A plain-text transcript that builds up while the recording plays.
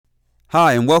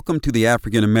Hi, and welcome to the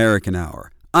African American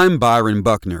Hour. I'm Byron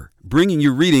Buckner, bringing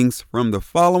you readings from the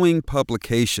following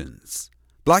publications: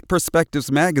 Black Perspectives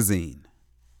Magazine,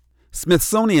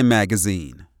 Smithsonian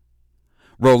Magazine,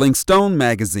 Rolling Stone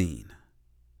Magazine,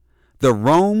 the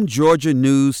Rome, Georgia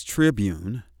News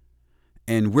Tribune,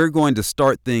 and we're going to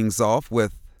start things off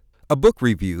with a book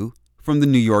review from the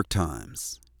New York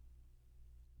Times.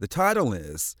 The title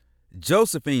is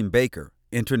Josephine Baker,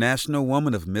 International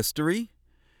Woman of Mystery.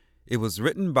 It was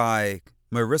written by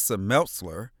Marissa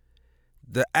Meltzler.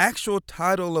 The actual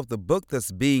title of the book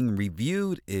that's being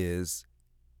reviewed is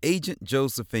Agent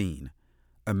Josephine,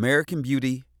 American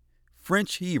Beauty,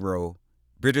 French Hero,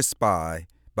 British Spy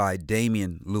by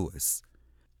Damian Lewis.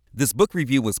 This book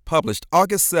review was published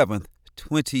August 7th,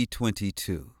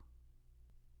 2022.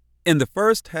 In the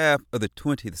first half of the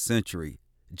 20th century,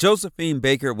 Josephine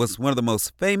Baker was one of the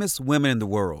most famous women in the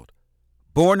world.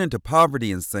 Born into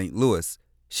poverty in St. Louis,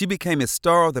 she became a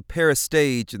star of the Paris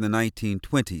stage in the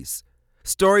 1920s.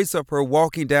 Stories of her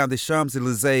walking down the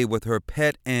Champs-Élysées with her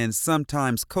pet and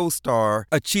sometimes co-star,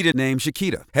 a cheetah named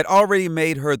Chiquita, had already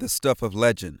made her the stuff of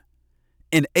legend.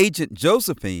 In Agent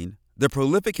Josephine, the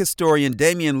prolific historian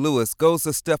Damian Lewis goes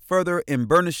a step further in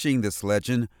burnishing this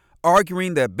legend,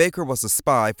 arguing that Baker was a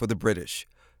spy for the British.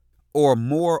 Or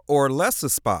more or less a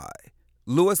spy.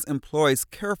 Lewis employs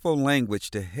careful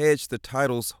language to hedge the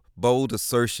title's bold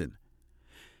assertion.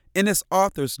 In his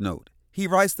author's note, he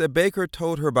writes that Baker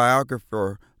told her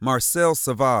biographer, Marcel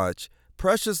Savage,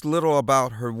 precious little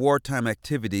about her wartime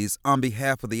activities on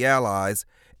behalf of the Allies,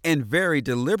 and very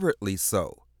deliberately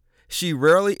so. She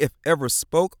rarely, if ever,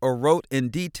 spoke or wrote in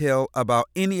detail about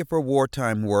any of her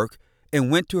wartime work,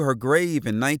 and went to her grave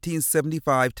in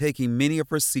 1975 taking many of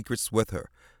her secrets with her.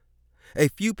 A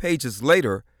few pages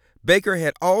later, Baker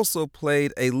had also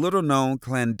played a little-known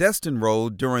clandestine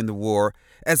role during the war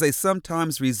as a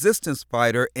sometimes resistance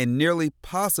fighter and nearly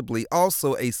possibly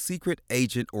also a secret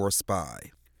agent or spy.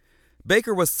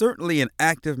 Baker was certainly an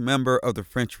active member of the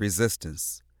French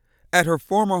resistance. At her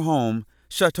former home,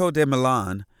 Chateau de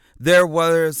Milan, there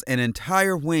was an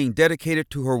entire wing dedicated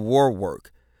to her war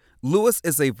work. Lewis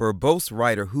is a verbose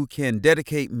writer who can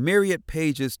dedicate myriad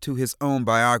pages to his own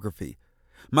biography.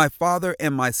 My father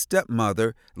and my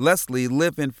stepmother, Leslie,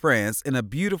 live in France in a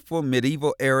beautiful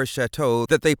medieval-era chateau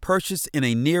that they purchased in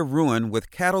a near ruin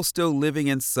with cattle still living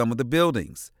in some of the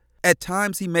buildings. At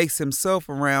times he makes himself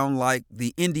around like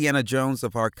the Indiana Jones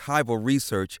of archival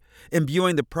research,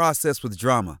 imbuing the process with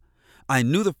drama. I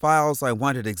knew the files I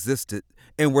wanted existed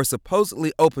and were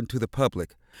supposedly open to the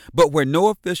public, but where no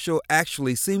official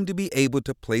actually seemed to be able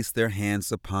to place their hands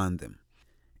upon them.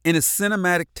 In his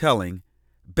cinematic telling,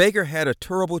 Baker had a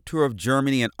terrible tour of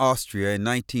Germany and Austria in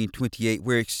 1928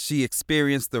 where she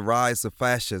experienced the rise of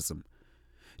fascism.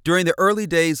 During the early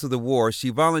days of the war, she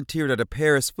volunteered at a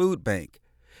Paris food bank.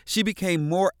 She became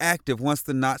more active once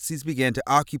the Nazis began to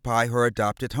occupy her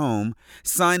adopted home,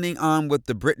 signing on with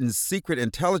the Britain's Secret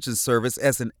Intelligence Service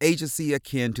as an agency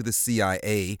akin to the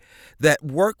CIA that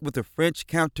worked with the French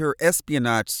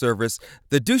counter-espionage service,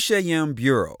 the Deuxième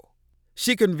Bureau.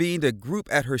 She convened a group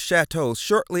at her chateau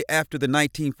shortly after the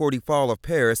 1940 fall of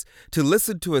Paris to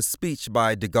listen to a speech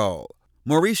by de Gaulle.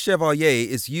 Maurice Chevalier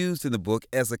is used in the book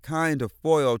as a kind of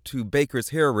foil to Baker's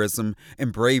heroism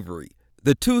and bravery.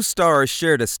 The two stars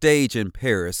shared a stage in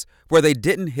Paris where they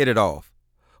didn't hit it off.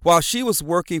 While she was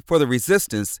working for the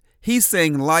resistance, he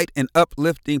sang light and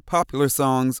uplifting popular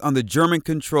songs on the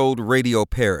German-controlled Radio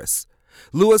Paris.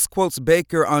 Lewis quotes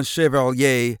Baker on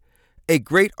Chevalier, "A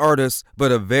great artist,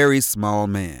 but a very small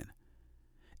man."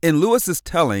 In Lewis's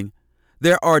telling,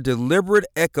 there are deliberate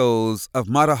echoes of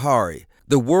Mata Hari,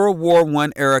 the World War I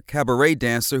era cabaret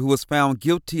dancer who was found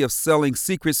guilty of selling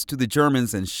secrets to the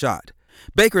Germans and shot.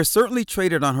 Baker certainly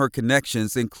traded on her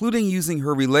connections, including using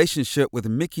her relationship with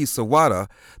Miki Sawada,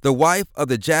 the wife of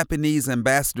the Japanese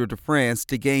ambassador to France,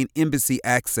 to gain embassy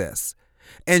access.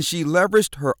 And she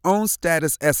leveraged her own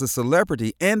status as a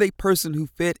celebrity and a person who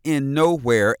fit in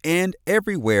nowhere and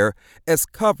everywhere as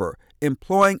cover,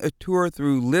 employing a tour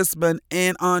through Lisbon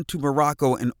and on to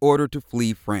Morocco in order to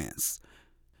flee France.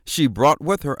 She brought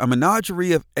with her a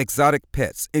menagerie of exotic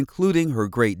pets, including her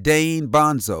Great Dane,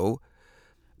 Bonzo,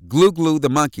 Glu the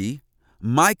monkey,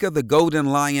 Micah the golden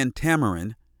lion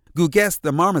tamarin, Gugues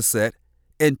the marmoset,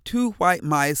 and two white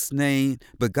mice named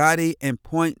Bugatti and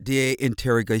Point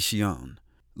d'interrogation.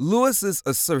 Lewis's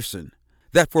assertion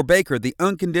that for Baker the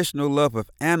unconditional love of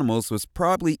animals was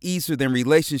probably easier than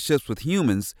relationships with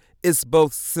humans is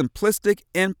both simplistic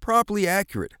and probably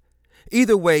accurate.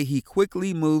 Either way, he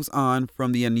quickly moves on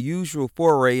from the unusual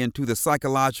foray into the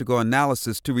psychological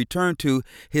analysis to return to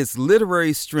his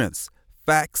literary strengths,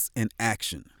 facts, and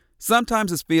action.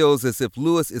 Sometimes it feels as if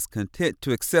Lewis is content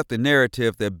to accept the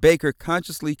narrative that Baker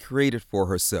consciously created for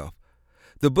herself.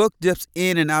 The book dips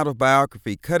in and out of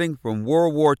biography, cutting from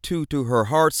World War II to her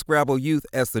hardscrabble youth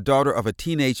as the daughter of a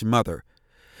teenage mother.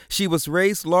 She was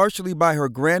raised largely by her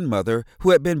grandmother, who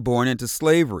had been born into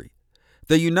slavery.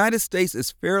 The United States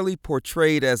is fairly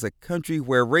portrayed as a country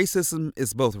where racism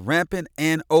is both rampant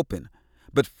and open,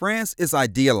 but France is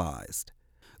idealized.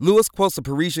 Lewis quotes a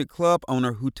Parisian club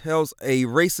owner who tells a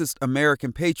racist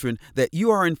American patron that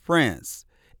you are in France,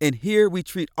 and here we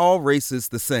treat all races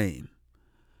the same.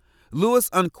 Lewis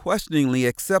unquestioningly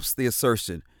accepts the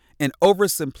assertion, an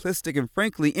oversimplistic and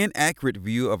frankly inaccurate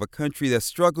view of a country that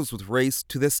struggles with race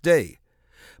to this day.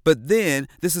 But then,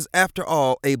 this is after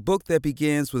all a book that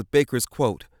begins with Baker's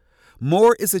quote,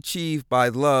 "More is achieved by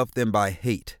love than by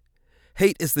hate.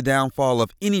 Hate is the downfall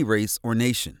of any race or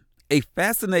nation." A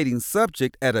fascinating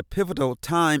subject at a pivotal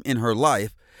time in her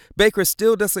life, Baker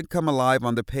still doesn't come alive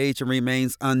on the page and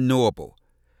remains unknowable.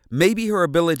 Maybe her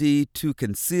ability to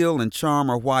conceal and charm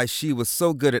are why she was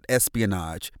so good at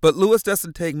espionage, but Lewis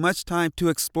doesn't take much time to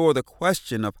explore the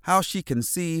question of how she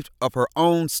conceived of her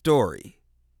own story.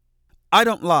 "I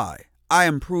don't lie. I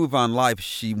improve on life,"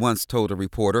 she once told a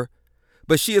reporter.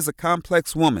 But she is a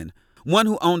complex woman, one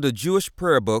who owned a Jewish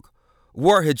prayer book,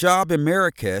 wore hijab in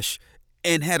Marrakesh,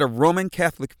 and had a Roman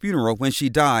Catholic funeral when she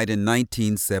died in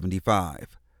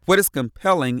 1975. What is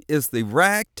compelling is the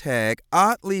ragtag,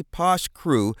 oddly posh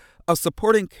crew of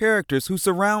supporting characters who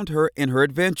surround her in her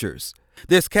adventures.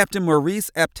 There's Captain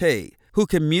Maurice Apte, who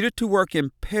commuted to work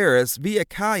in Paris via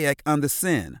kayak on the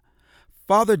Seine.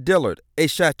 Father Dillard, a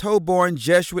Chateau-born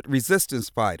Jesuit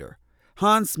resistance fighter.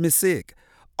 Hans Missig,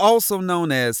 also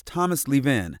known as Thomas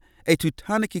Levin, a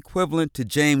Teutonic equivalent to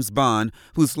James Bond,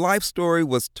 whose life story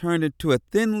was turned into a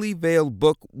thinly veiled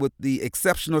book with the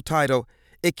exceptional title,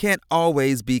 It Can't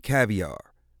Always Be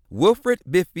Caviar. Wilfred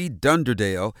Biffy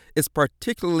Dunderdale is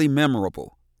particularly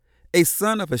memorable. A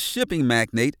son of a shipping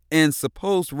magnate and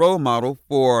supposed role model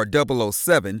for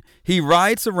 007, he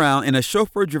rides around in a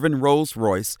chauffeur-driven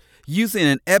Rolls-Royce using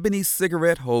an ebony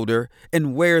cigarette holder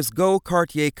and wears gold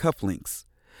Cartier cufflinks.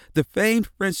 The famed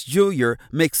French jeweler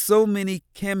makes so many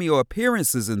cameo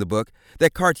appearances in the book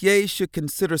that Cartier should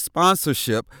consider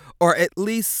sponsorship or at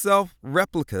least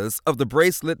self-replicas of the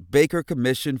bracelet Baker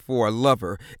commissioned for a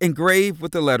lover, engraved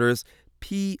with the letters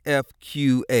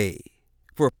PFQA,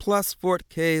 for Plus Fort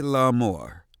que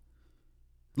l'amour.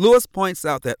 Lewis points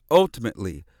out that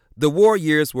ultimately, the war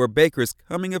years were Baker's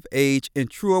coming of age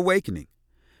and true awakening.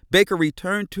 Baker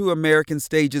returned to American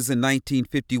stages in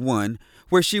 1951,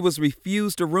 where she was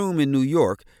refused a room in New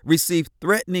York, received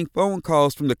threatening phone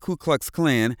calls from the Ku Klux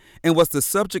Klan, and was the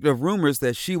subject of rumors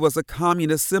that she was a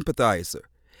communist sympathizer.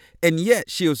 And yet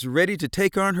she was ready to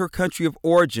take on her country of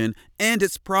origin and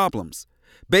its problems.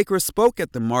 Baker spoke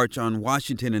at the March on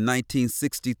Washington in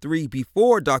 1963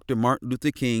 before Dr. Martin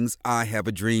Luther King's I Have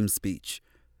a Dream speech.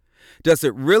 Does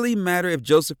it really matter if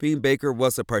Josephine Baker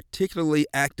was a particularly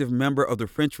active member of the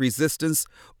French resistance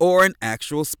or an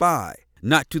actual spy?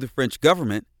 Not to the French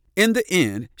government. In the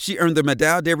end, she earned the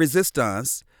Médaille de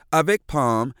Résistance, avec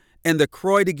Palme, and the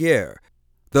Croix de Guerre,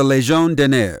 the Légion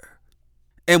d'honneur,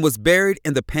 and was buried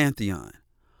in the Pantheon.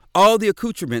 All the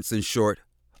accoutrements, in short,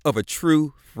 of a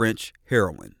true French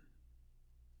heroine.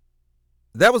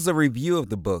 That was a review of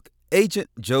the book Agent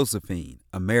Josephine,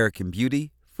 American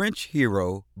Beauty, French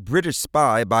Hero, British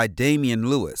Spy by Damian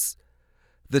Lewis.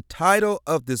 The title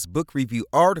of this book review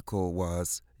article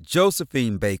was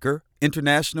Josephine Baker,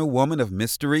 International Woman of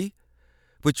Mystery,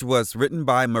 which was written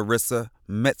by Marissa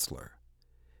Metzler.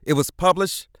 It was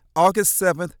published August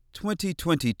 7th,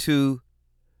 2022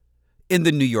 in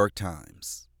the New York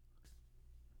Times.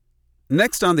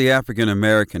 Next on the African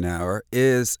American Hour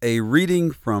is a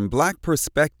reading from Black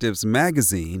Perspectives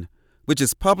magazine, which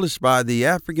is published by the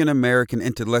African American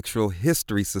Intellectual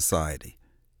History Society.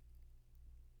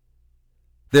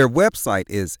 Their website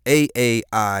is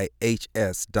aaihs.org.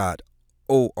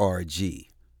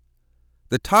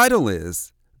 The title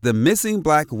is The Missing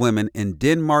Black Women in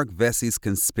Denmark Vesey's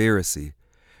Conspiracy,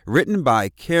 written by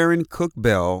Karen Cook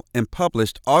Bell and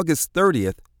published August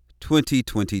 30th,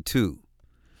 2022.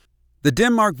 The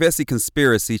Denmark Vesey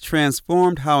conspiracy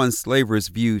transformed how enslavers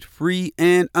viewed free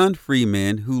and unfree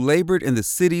men who labored in the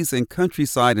cities and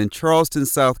countryside in Charleston,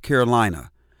 South Carolina.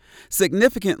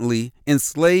 Significantly,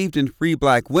 enslaved and free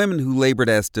black women who labored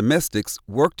as domestics,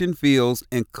 worked in fields,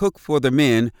 and cooked for the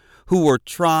men who were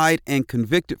tried and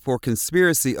convicted for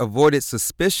conspiracy, avoided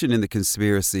suspicion in the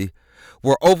conspiracy,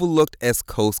 were overlooked as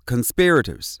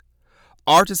co-conspirators.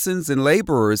 Artisans and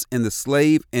laborers in the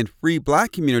slave and free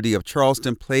black community of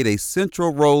Charleston played a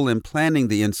central role in planning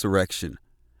the insurrection.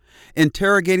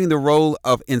 interrogating the role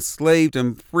of enslaved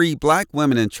and free black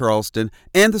women in Charleston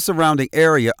and the surrounding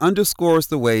area underscores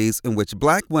the ways in which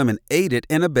black women aided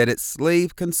and abetted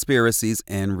slave conspiracies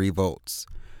and revolts.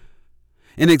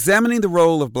 In examining the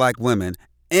role of black women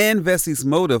and Vesey's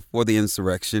motive for the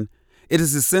insurrection, it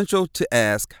is essential to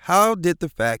ask, how did the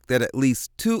fact that at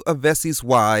least 2 of Vesey's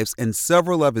wives and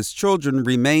several of his children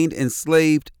remained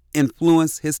enslaved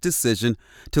influence his decision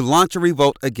to launch a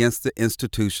revolt against the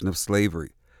institution of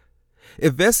slavery?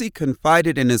 If Vesey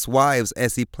confided in his wives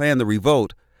as he planned the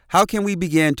revolt, how can we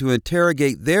begin to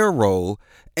interrogate their role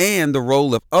and the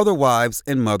role of other wives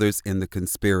and mothers in the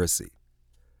conspiracy?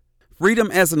 Freedom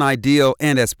as an ideal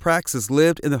and as praxis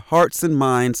lived in the hearts and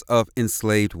minds of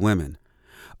enslaved women.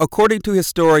 According to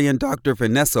historian Dr.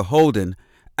 Vanessa Holden,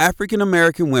 African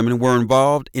American women were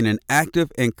involved in an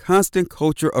active and constant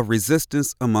culture of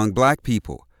resistance among black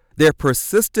people. Their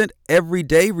persistent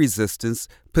everyday resistance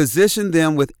positioned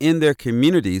them within their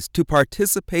communities to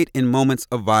participate in moments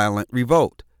of violent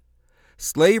revolt.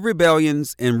 Slave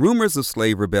rebellions and rumors of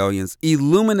slave rebellions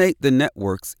illuminate the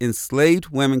networks enslaved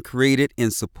women created in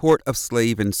support of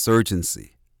slave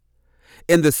insurgency.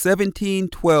 In the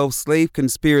 1712 slave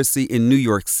conspiracy in New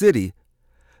York City,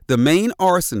 the main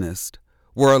arsonists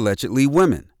were allegedly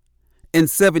women. In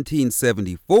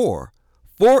 1774,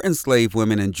 4 enslaved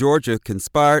women in Georgia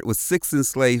conspired with 6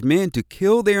 enslaved men to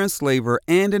kill their enslaver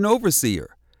and an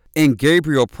overseer. In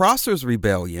Gabriel Prosser's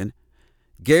rebellion,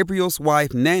 Gabriel's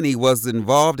wife Nanny was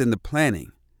involved in the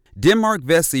planning. Denmark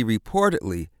Vesey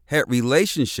reportedly had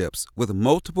relationships with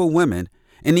multiple women,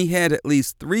 and he had at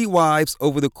least 3 wives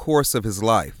over the course of his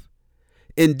life.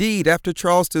 Indeed, after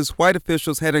Charleston's white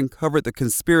officials had uncovered the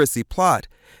conspiracy plot,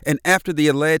 and after the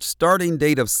alleged starting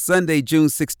date of Sunday, June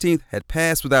 16th had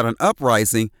passed without an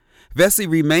uprising, Vesey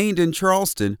remained in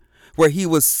Charleston, where he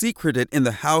was secreted in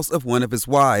the house of one of his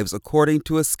wives, according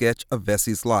to a sketch of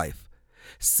Vesey's life.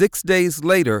 6 days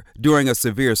later, during a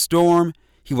severe storm,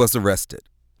 he was arrested.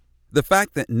 The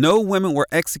fact that no women were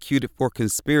executed for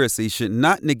conspiracy should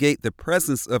not negate the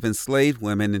presence of enslaved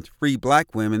women and free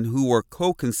black women who were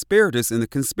co-conspirators in the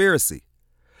conspiracy.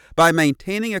 By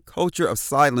maintaining a culture of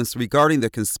silence regarding the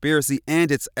conspiracy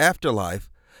and its afterlife,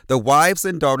 the wives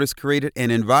and daughters created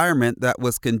an environment that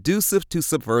was conducive to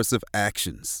subversive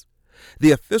actions.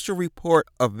 The official report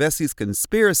of Vesey's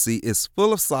conspiracy is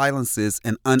full of silences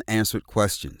and unanswered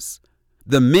questions.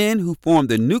 The men who formed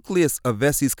the nucleus of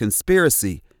Vesey's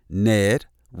conspiracy, Ned,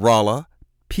 Rolla,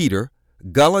 Peter,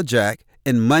 Gullah Jack,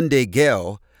 and Monday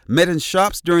Gell, met in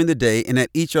shops during the day and at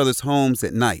each other's homes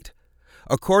at night.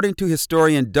 According to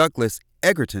historian Douglas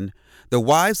Egerton, the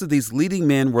wives of these leading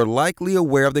men were likely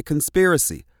aware of the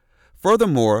conspiracy.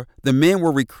 Furthermore, the men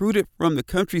were recruited from the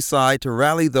countryside to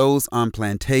rally those on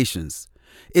plantations.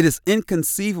 It is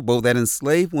inconceivable that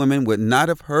enslaved women would not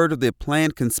have heard of the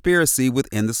planned conspiracy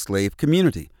within the slave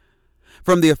community.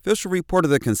 From the official report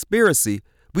of the conspiracy,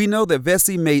 we know that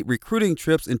Vesey made recruiting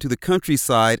trips into the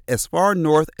countryside as far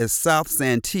north as South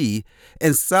Santee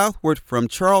and southward from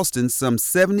Charleston, some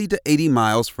 70 to 80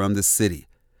 miles from the city.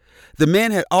 The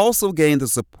men had also gained the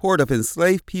support of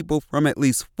enslaved people from at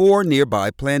least 4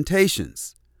 nearby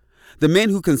plantations. The men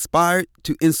who conspired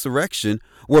to insurrection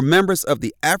were members of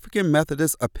the African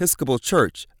Methodist Episcopal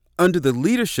Church under the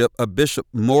leadership of Bishop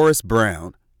Morris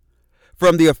Brown.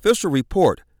 From the official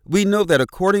report, we know that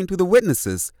according to the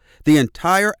witnesses, the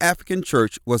entire African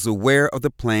church was aware of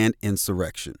the planned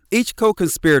insurrection. Each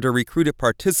co-conspirator recruited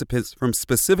participants from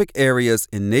specific areas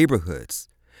and neighborhoods.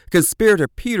 Conspirator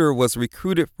Peter was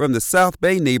recruited from the South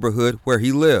Bay neighborhood where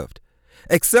he lived.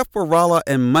 Except for Rolla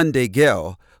and Monday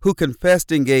Gell, who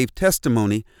confessed and gave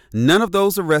testimony, none of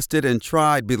those arrested and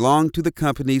tried belonged to the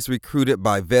companies recruited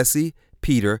by Vesey,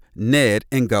 Peter, Ned,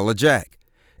 and Gullah Jack.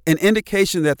 An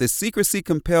indication that the secrecy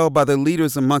compelled by the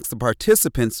leaders amongst the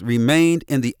participants remained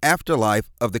in the afterlife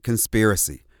of the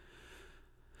conspiracy.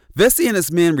 Vesey and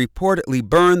his men reportedly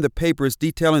burned the papers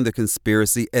detailing the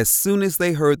conspiracy as soon as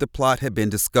they heard the plot had been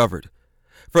discovered.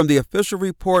 From the official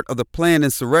report of the planned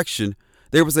insurrection,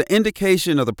 there was an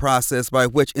indication of the process by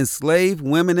which enslaved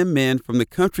women and men from the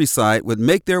countryside would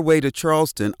make their way to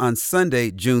Charleston on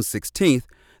Sunday, June 16th,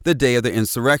 the day of the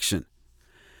insurrection.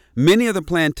 Many of the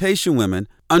plantation women,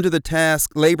 under the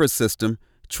task labor system,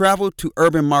 traveled to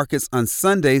urban markets on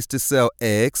Sundays to sell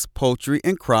eggs, poultry,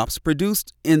 and crops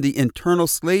produced in the internal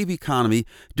slave economy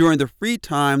during the free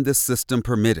time the system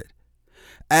permitted.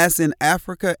 As in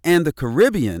Africa and the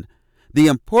Caribbean, the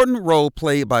important role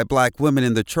played by black women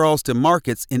in the Charleston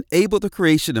markets enabled the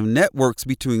creation of networks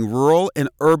between rural and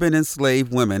urban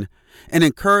enslaved women and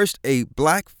encouraged a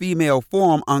black female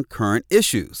forum on current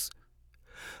issues.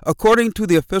 According to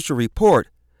the official report,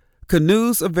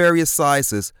 Canoes of various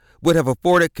sizes would have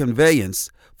afforded conveyance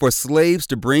for slaves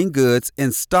to bring goods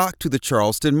and stock to the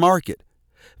Charleston market.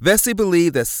 Vesey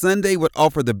believed that Sunday would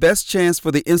offer the best chance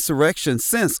for the insurrection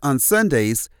since, on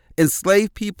Sundays,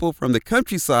 enslaved people from the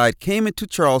countryside came into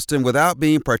Charleston without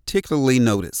being particularly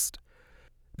noticed.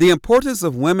 The importance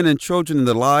of women and children in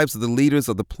the lives of the leaders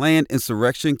of the planned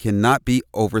insurrection cannot be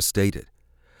overstated.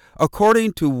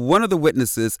 According to one of the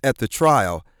witnesses at the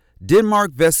trial,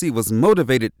 Denmark Vesey was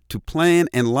motivated to plan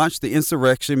and launch the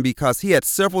insurrection because he had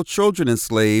several children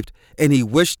enslaved and he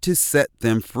wished to set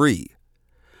them free.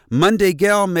 Monday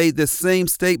Gale made this same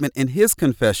statement in his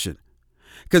confession.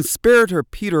 Conspirator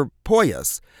Peter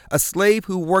Poyas, a slave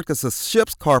who worked as a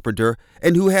ship's carpenter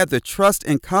and who had the trust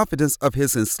and confidence of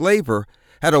his enslaver,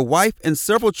 had a wife and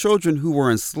several children who were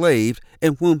enslaved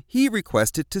and whom he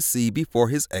requested to see before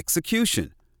his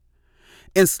execution.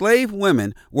 Enslaved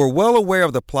women were well aware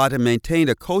of the plot and maintained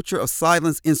a culture of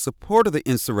silence in support of the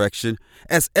insurrection,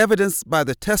 as evidenced by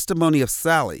the testimony of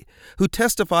Sally, who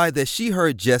testified that she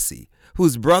heard Jesse,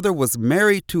 whose brother was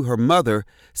married to her mother,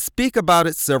 speak about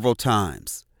it several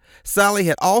times. Sally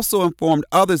had also informed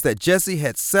others that Jesse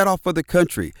had set off for the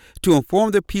country to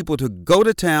inform the people to go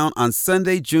to town on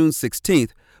Sunday, June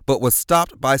 16th, but was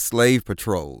stopped by slave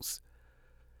patrols.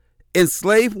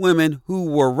 Enslaved women who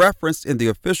were referenced in the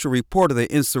official report of the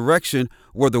insurrection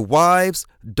were the wives,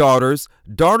 daughters,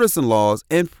 daughters-in-laws,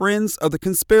 and friends of the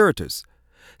conspirators.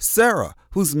 Sarah,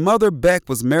 whose mother Beck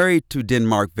was married to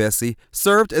Denmark Vesey,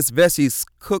 served as Vesey's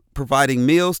cook, providing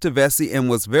meals to Vesey, and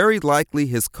was very likely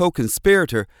his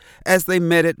co-conspirator as they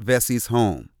met at Vesey's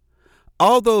home.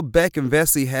 Although Beck and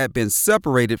Vesey had been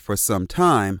separated for some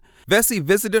time, Vesey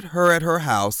visited her at her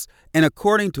house and,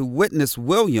 according to witness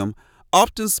William,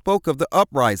 often spoke of the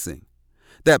uprising.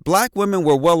 That black women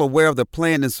were well aware of the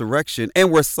planned insurrection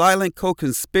and were silent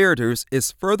co-conspirators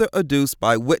is further adduced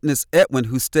by witness Edwin,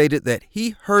 who stated that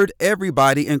he heard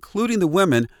everybody, including the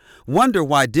women, wonder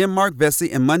why Denmark Vesey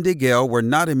and Monday Gale were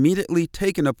not immediately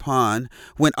taken upon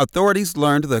when authorities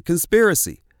learned of the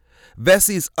conspiracy.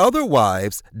 Vesey's other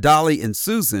wives, Dolly and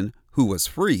Susan, who was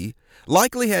free,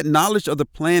 likely had knowledge of the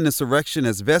planned insurrection,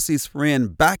 as Vesey's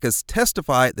friend Bacchus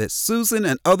testified that Susan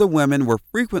and other women were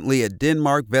frequently at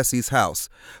Denmark Vesey's house,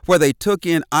 where they took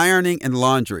in ironing and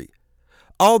laundry.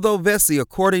 Although Vesey,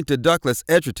 according to Douglas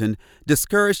Edgerton,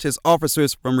 discouraged his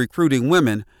officers from recruiting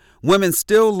women, women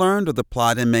still learned of the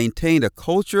plot and maintained a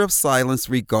culture of silence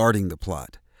regarding the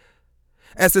plot.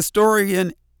 As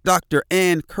historian Dr.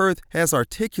 Ann Kurth has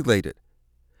articulated,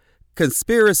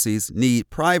 conspiracies need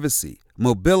privacy,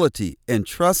 mobility, and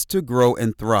trust to grow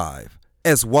and thrive.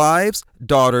 As wives,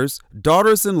 daughters,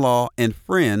 daughters-in-law, and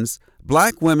friends,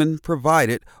 black women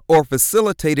provided or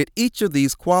facilitated each of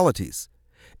these qualities.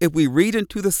 If we read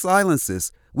into the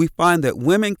silences, we find that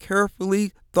women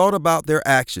carefully thought about their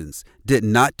actions, did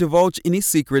not divulge any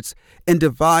secrets, and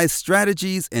devised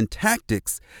strategies and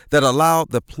tactics that allowed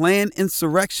the planned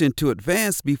insurrection to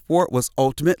advance before it was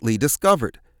ultimately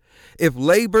discovered. If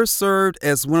labor served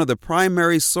as one of the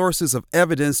primary sources of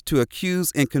evidence to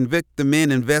accuse and convict the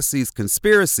men in Vesey's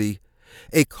conspiracy,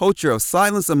 a culture of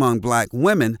silence among black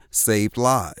women saved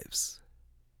lives.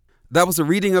 That was a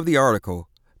reading of the article,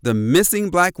 The Missing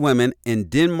Black Women in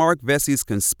Denmark Vesey's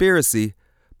Conspiracy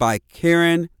by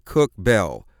Karen Cook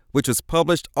Bell, which was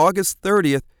published August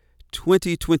 30th,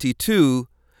 2022,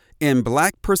 in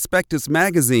Black Perspectives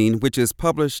magazine, which is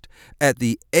published at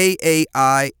the AAIHS.org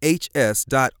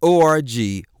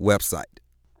website.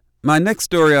 My next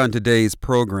story on today's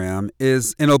program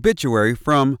is an obituary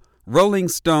from Rolling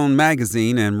Stone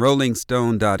magazine and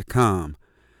rollingstone.com.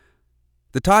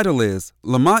 The title is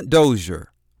Lamont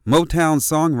Dozier, Motown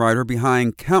songwriter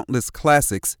behind countless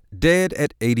classics, dead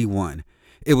at 81.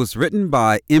 It was written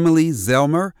by Emily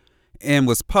Zelmer and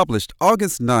was published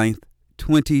August 9th,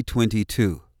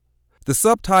 2022. The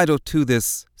subtitle to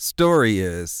this story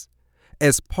is,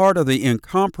 as part of the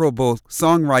incomparable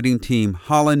songwriting team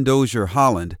Holland Dozier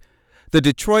Holland, the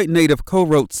Detroit native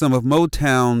co-wrote some of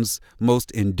Motown's most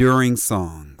enduring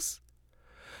songs.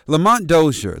 Lamont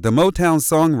Dozier, the Motown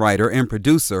songwriter and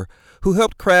producer who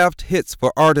helped craft hits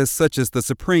for artists such as the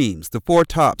Supremes, the Four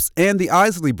Tops, and the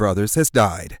Isley Brothers, has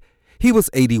died. He was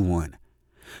 81.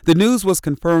 The news was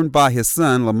confirmed by his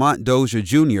son, Lamont Dozier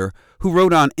Jr., who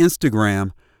wrote on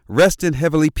Instagram, "Rest in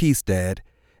heavenly peace, Dad.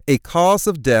 A cause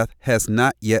of death has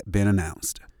not yet been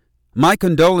announced." My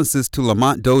condolences to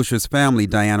Lamont Dozier's family,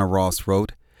 Diana Ross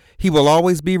wrote. He will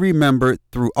always be remembered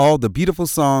through all the beautiful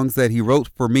songs that he wrote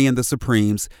for me and the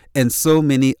Supremes, and so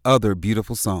many other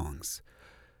beautiful songs.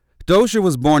 Dozier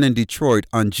was born in Detroit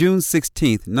on June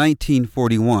 16,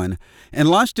 1941, and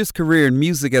launched his career in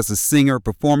music as a singer,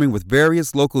 performing with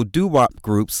various local doo-wop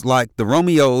groups like the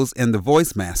Romeos and the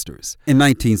Voice Masters. In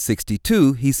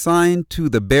 1962, he signed to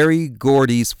the Berry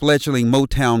Gordy's fledgling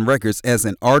Motown Records as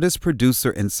an artist,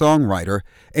 producer, and songwriter,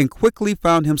 and quickly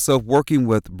found himself working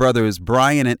with brothers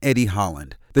Brian and Eddie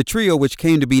Holland. The trio, which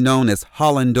came to be known as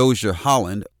Holland Dozier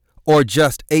Holland, or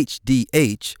just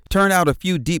HDH, turned out a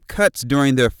few deep cuts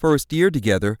during their first year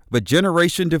together, but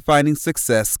generation-defining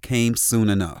success came soon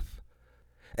enough.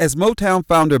 As Motown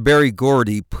founder Berry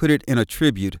Gordy put it in a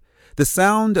tribute, the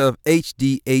sound of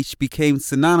HDH became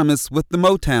synonymous with the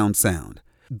Motown sound.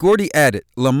 Gordy added,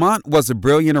 Lamont was a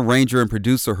brilliant arranger and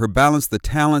producer who balanced the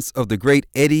talents of the great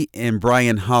Eddie and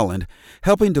Brian Holland,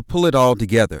 helping to pull it all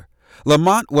together.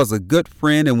 Lamont was a good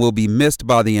friend and will be missed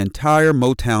by the entire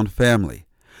Motown family.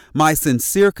 My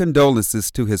sincere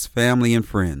condolences to his family and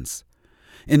friends.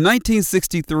 In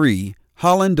 1963,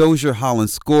 Holland Dozier Holland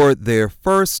scored their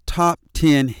first top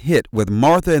 10 hit with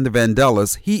Martha and the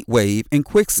Vandellas' Heat Wave and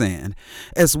Quicksand,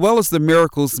 as well as the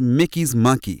Miracles' Mickey's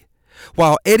Monkey.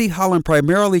 While Eddie Holland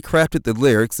primarily crafted the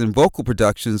lyrics and vocal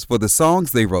productions for the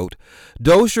songs they wrote,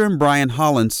 Dozier and Brian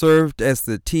Holland served as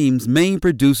the team's main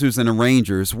producers and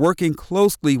arrangers, working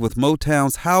closely with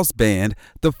Motown's house band,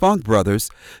 the Funk Brothers,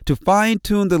 to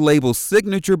fine-tune the label's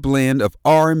signature blend of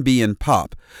R&B and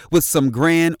pop, with some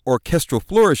grand orchestral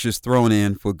flourishes thrown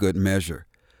in for good measure.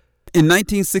 In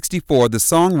 1964, the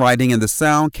songwriting and the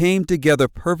sound came together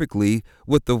perfectly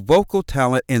with the vocal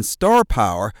talent and star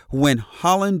power when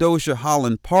Holland Dozier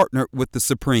Holland partnered with the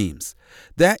Supremes.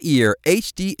 That year,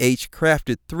 HDH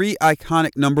crafted 3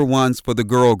 iconic number ones for the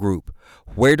girl group,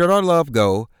 Where Did Our Love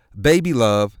Go?, Baby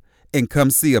Love, and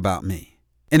Come See About Me.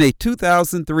 In a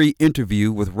 2003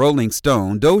 interview with Rolling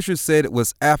Stone, Dozier said it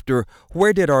was after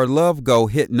Where Did Our Love Go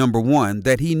hit number 1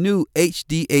 that he knew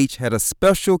HDH had a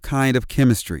special kind of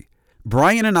chemistry.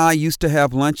 Brian and I used to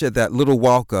have lunch at that little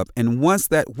walk-up, and once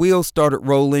that wheel started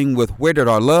rolling with Where Did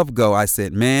Our Love Go, I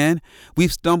said, man,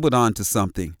 we've stumbled onto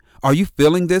something. Are you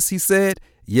feeling this? He said.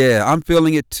 Yeah, I'm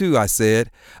feeling it too, I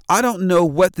said. I don't know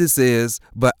what this is,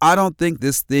 but I don't think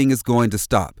this thing is going to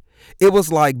stop. It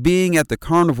was like being at the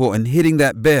carnival and hitting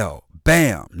that bell.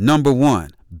 Bam, number 1.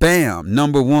 Bam,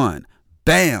 number 1.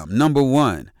 Bam, number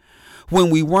 1. When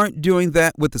we weren't doing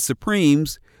that with the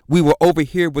Supremes, we were over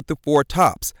here with the Four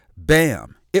Tops.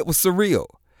 Bam! It was surreal.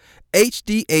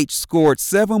 HDH scored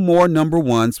 7 more number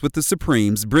ones with the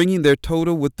Supremes, bringing their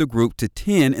total with the group to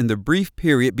 10 in the brief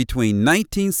period between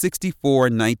 1964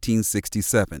 and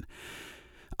 1967.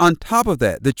 On top of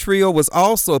that, the trio was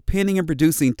also penning and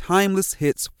producing timeless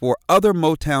hits for other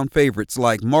Motown favorites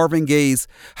like Marvin Gaye's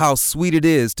How Sweet It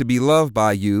Is to Be Loved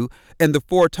by You, and the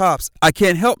Four Tops' I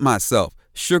Can't Help Myself,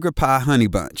 Sugar Pie Honey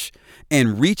Bunch,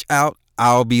 and Reach Out,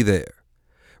 I'll Be There.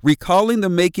 Recalling the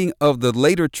making of the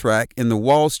later track in the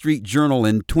Wall Street Journal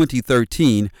in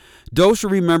 2013, Dozier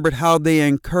remembered how they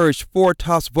encouraged Four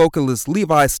Tops vocalist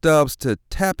Levi Stubbs to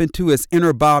tap into his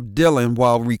inner Bob Dylan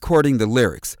while recording the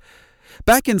lyrics.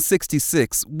 Back in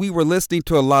 '66, we were listening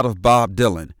to a lot of Bob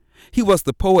Dylan. He was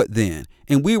the poet then,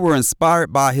 and we were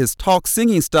inspired by his talk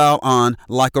singing style on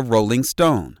Like a Rolling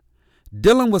Stone.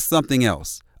 Dylan was something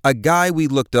else, a guy we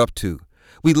looked up to.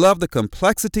 We loved the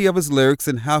complexity of his lyrics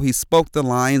and how he spoke the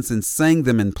lines and sang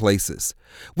them in places.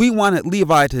 We wanted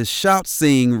Levi to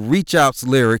sing Reach Out's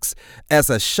lyrics as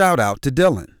a shout-out to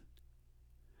Dylan.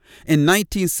 In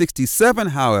 1967,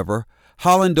 however,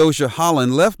 Holland Dozier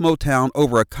Holland left Motown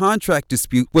over a contract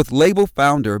dispute with label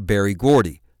founder Berry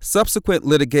Gordy. Subsequent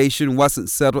litigation wasn't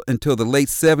settled until the late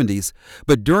 70s,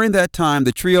 but during that time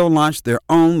the trio launched their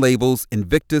own labels,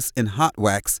 Invictus and Hot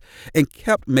Wax, and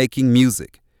kept making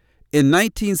music. In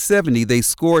 1970, they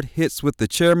scored hits with the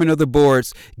chairman of the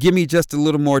board's Gimme Just a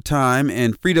Little More Time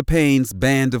and Freda Payne's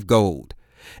Band of Gold.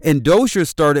 And Dozier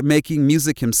started making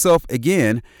music himself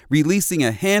again, releasing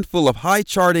a handful of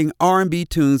high-charting R&B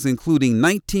tunes, including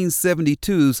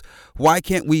 1972's Why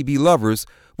Can't We Be Lovers,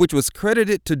 which was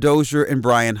credited to Dozier and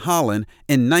Brian Holland,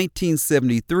 and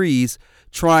 1973's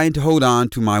Trying to Hold On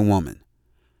to My Woman.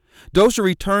 Dozier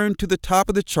returned to the top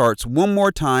of the charts one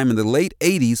more time in the late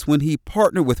 80s when he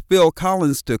partnered with Phil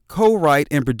Collins to co-write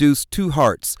and produce Two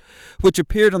Hearts, which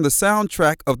appeared on the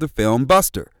soundtrack of the film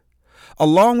Buster.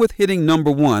 Along with hitting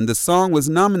number 1, the song was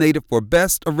nominated for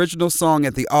Best Original Song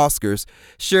at the Oscars,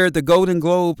 shared the Golden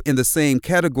Globe in the same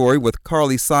category with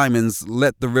Carly Simon's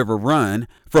Let the River Run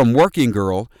from Working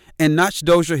Girl, and notched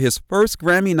Dozier his first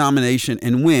Grammy nomination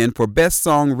and win for Best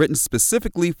Song written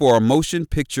specifically for a motion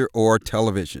picture or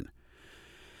television.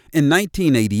 In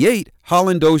 1988,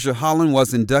 Holland Dozier Holland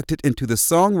was inducted into the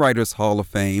Songwriters Hall of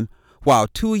Fame, while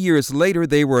 2 years later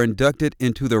they were inducted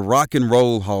into the Rock and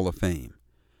Roll Hall of Fame.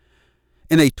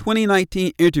 In a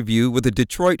 2019 interview with the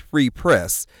Detroit Free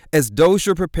Press, as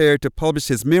Dozier prepared to publish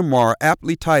his memoir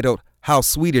aptly titled How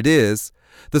Sweet It Is,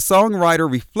 the songwriter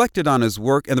reflected on his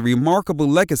work and the remarkable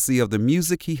legacy of the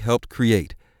music he helped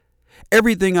create.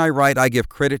 "Everything I write, I give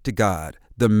credit to God,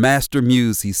 the master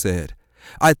muse," he said.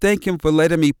 "I thank him for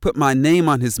letting me put my name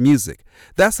on his music.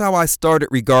 That's how I started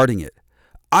regarding it.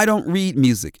 I don't read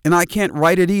music, and I can't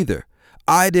write it either.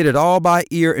 I did it all by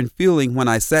ear and feeling when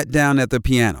I sat down at the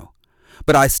piano.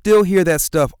 But I still hear that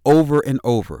stuff over and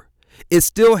over. It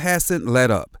still hasn't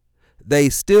let up. They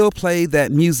still play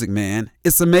that music, man.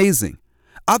 It's amazing.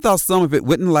 I thought some of it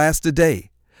wouldn't last a day,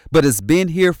 but it's been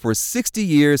here for 60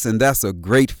 years, and that's a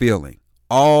great feeling,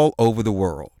 all over the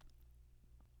world."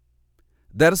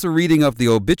 That is a reading of the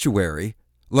obituary.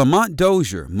 Lamont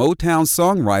Dozier, Motown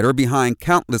songwriter behind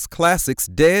countless classics,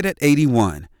 dead at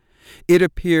 81. It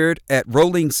appeared at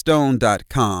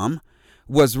rollingstone.com,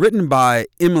 was written by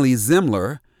Emily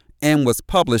Zimler, and was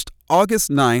published August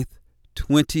 9th,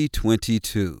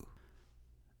 2022.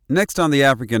 Next on the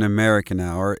African American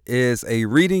Hour is a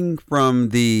reading from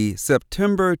the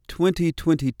September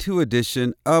 2022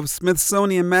 edition of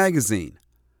Smithsonian Magazine.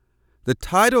 The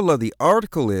title of the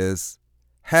article is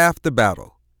Half the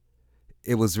Battle.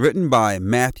 It was written by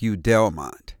Matthew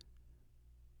Delmont.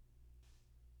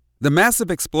 The massive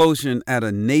explosion at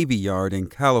a Navy yard in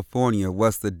California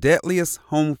was the deadliest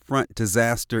home front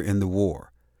disaster in the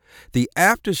war. The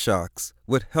aftershocks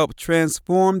would help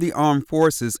transform the armed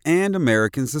forces and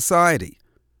American society.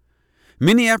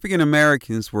 Many African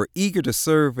Americans were eager to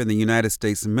serve in the United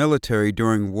States military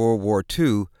during World War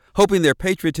II, hoping their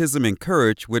patriotism and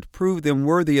courage would prove them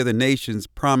worthy of the nation's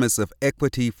promise of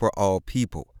equity for all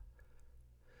people.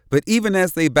 But even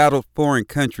as they battled foreign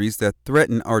countries that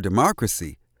threatened our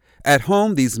democracy, at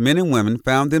home these men and women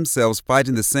found themselves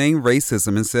fighting the same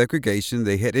racism and segregation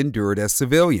they had endured as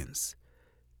civilians.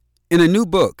 In a new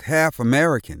book, Half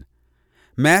American,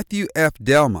 Matthew F.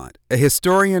 Delmont, a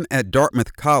historian at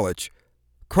Dartmouth College,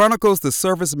 chronicles the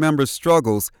service members'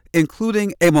 struggles,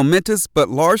 including a momentous but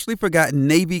largely forgotten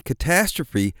Navy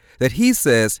catastrophe that he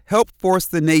says helped force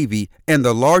the Navy and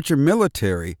the larger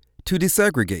military to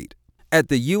desegregate. At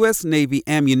the U.S. Navy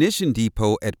Ammunition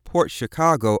Depot at Port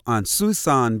Chicago on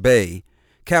Suisun Bay,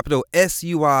 capital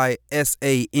Suisan,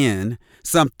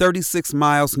 some 36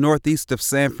 miles northeast of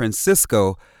San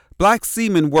Francisco, Black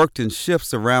seamen worked in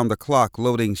shifts around the clock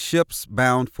loading ships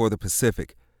bound for the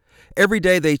Pacific. Every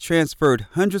day they transferred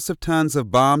hundreds of tons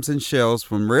of bombs and shells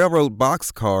from railroad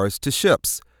boxcars to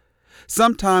ships.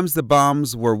 Sometimes the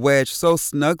bombs were wedged so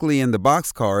snugly in the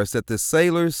boxcars that the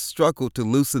sailors struggled to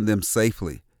loosen them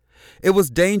safely. It was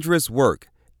dangerous work,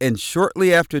 and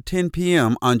shortly after 10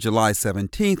 p.m. on July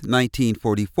 17,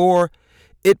 1944,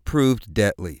 it proved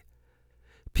deadly.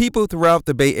 People throughout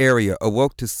the Bay Area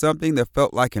awoke to something that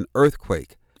felt like an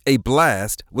earthquake, a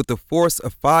blast with the force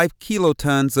of 5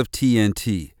 kilotons of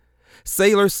TNT.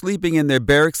 Sailors sleeping in their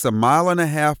barracks a mile and a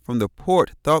half from the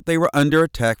port thought they were under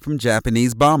attack from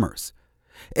Japanese bombers.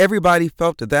 Everybody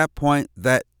felt at that point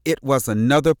that it was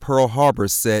another Pearl Harbor,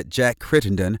 said Jack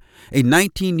Crittenden, a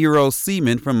 19-year-old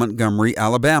seaman from Montgomery,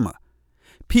 Alabama.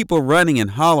 People running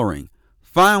and hollering.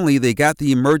 Finally, they got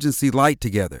the emergency light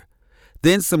together.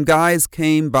 Then some guys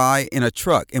came by in a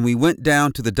truck and we went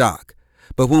down to the dock.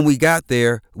 But when we got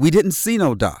there, we didn't see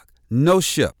no dock, no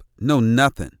ship, no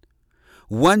nothing.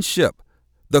 One ship,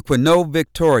 the Quinault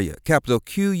Victoria, capital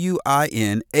Quinault,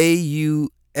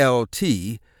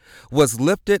 was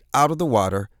lifted out of the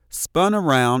water, spun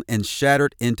around, and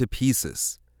shattered into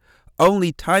pieces.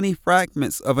 Only tiny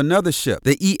fragments of another ship,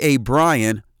 the E.A.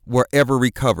 Bryan, were ever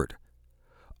recovered.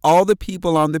 All the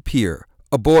people on the pier,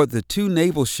 aboard the 2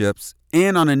 naval ships,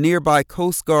 and on a nearby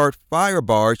Coast Guard fire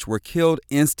barge were killed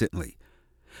instantly.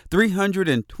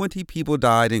 320 people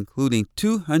died, including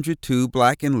 202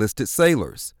 black enlisted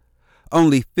sailors.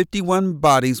 Only 51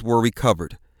 bodies were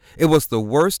recovered. It was the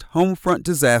worst home front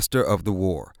disaster of the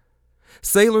war.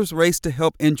 Sailors raced to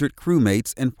help injured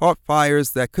crewmates and fought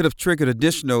fires that could have triggered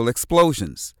additional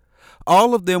explosions.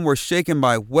 All of them were shaken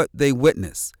by what they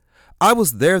witnessed. I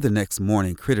was there the next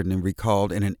morning, Crittenden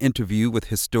recalled in an interview with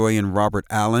historian Robert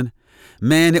Allen.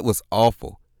 Man, it was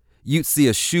awful. You'd see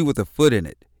a shoe with a foot in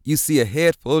it. You see a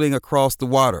head floating across the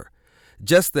water.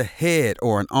 Just the head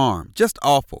or an arm. Just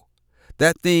awful.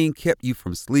 That thing kept you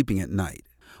from sleeping at night.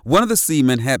 One of the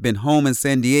seamen had been home in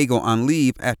San Diego on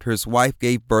leave after his wife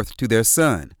gave birth to their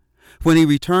son. When he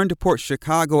returned to Port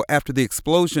Chicago after the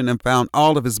explosion and found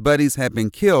all of his buddies had been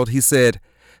killed, he said,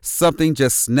 something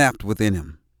just snapped within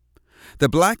him. The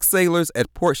black sailors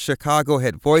at Port Chicago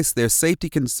had voiced their safety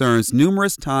concerns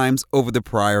numerous times over the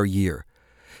prior year.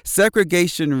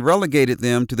 Segregation relegated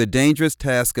them to the dangerous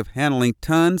task of handling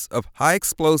tons of high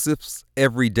explosives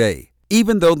every day,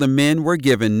 even though the men were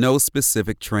given no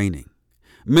specific training.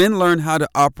 Men learned how to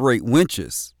operate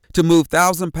winches, to move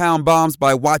 1,000-pound bombs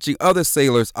by watching other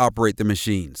sailors operate the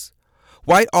machines.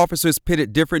 White officers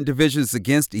pitted different divisions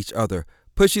against each other,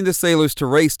 pushing the sailors to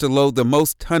race to load the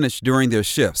most tonnage during their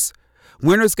shifts.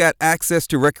 Winners got access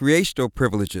to recreational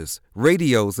privileges,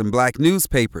 radios, and black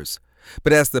newspapers.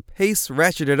 But as the pace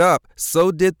ratcheted up,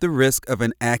 so did the risk of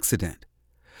an accident.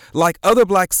 Like other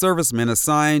black servicemen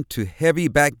assigned to heavy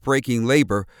back-breaking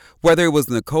labor, whether it was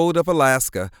in the cold of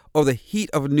Alaska or the heat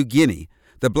of New Guinea,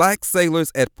 the black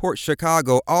sailors at Port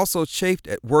Chicago also chafed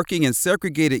at working in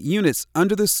segregated units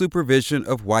under the supervision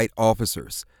of white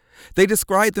officers. They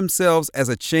described themselves as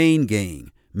a chain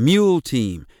gang, mule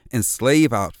team, and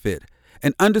slave outfit,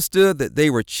 and understood that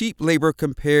they were cheap labor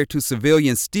compared to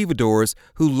civilian stevedores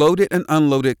who loaded and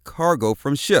unloaded cargo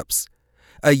from ships.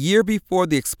 A year before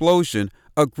the explosion,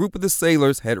 a group of the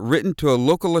sailors had written to a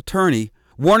local attorney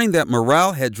warning that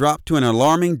morale had dropped to an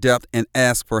alarming depth and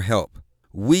asked for help.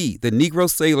 We, the Negro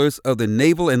sailors of the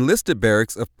Naval Enlisted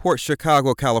Barracks of Port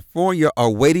Chicago, California,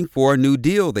 are waiting for a new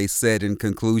deal, they said in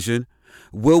conclusion.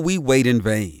 Will we wait in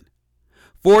vain?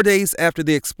 4 days after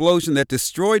the explosion that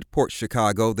destroyed Port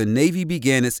Chicago, the Navy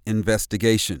began its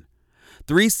investigation.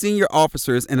 3 senior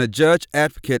officers and a judge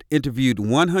advocate interviewed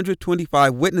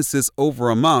 125 witnesses over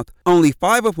a month, only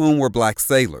 5 of whom were black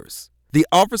sailors. The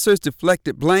officers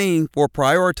deflected blame for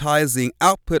prioritizing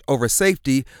output over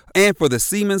safety and for the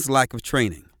seamen's lack of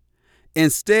training.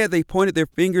 Instead, they pointed their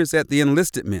fingers at the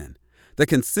enlisted men. The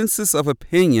consensus of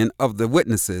opinion of the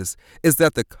witnesses is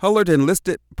that the colored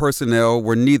enlisted personnel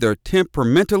were neither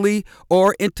temperamentally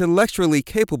or intellectually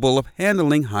capable of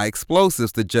handling high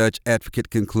explosives, the judge advocate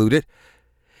concluded.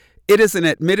 It is an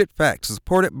admitted fact,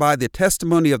 supported by the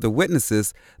testimony of the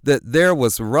witnesses, that there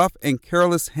was rough and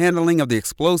careless handling of the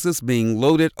explosives being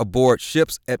loaded aboard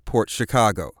ships at Port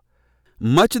Chicago.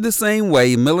 Much in the same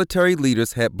way military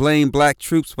leaders had blamed black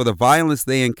troops for the violence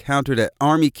they encountered at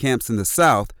Army camps in the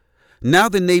South, now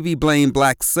the Navy blamed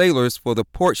black sailors for the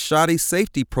port shoddy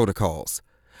safety protocols.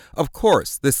 Of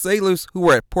course, the sailors who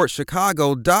were at Port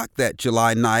Chicago docked that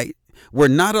July night were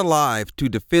not alive to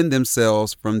defend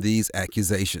themselves from these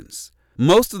accusations.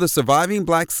 Most of the surviving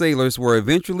black sailors were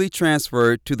eventually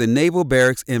transferred to the Naval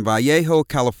Barracks in Vallejo,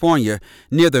 California,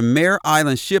 near the Mare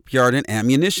Island Shipyard and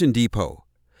Ammunition Depot.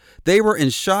 They were in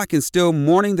shock and still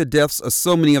mourning the deaths of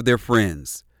so many of their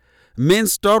friends. Men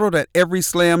startled at every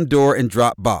slammed door and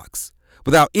dropped box.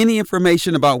 Without any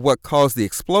information about what caused the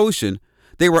explosion,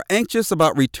 they were anxious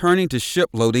about returning to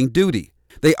ship-loading duty.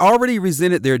 They already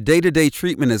resented their day-to-day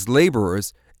treatment as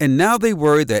laborers, and now they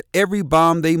worried that every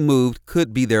bomb they moved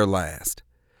could be their last.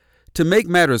 To make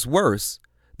matters worse,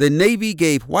 the Navy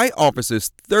gave white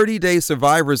officers 30-day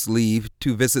survivors' leave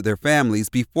to visit their families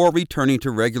before returning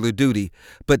to regular duty,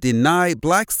 but denied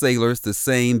black sailors the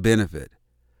same benefit.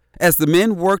 As the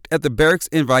men worked at the barracks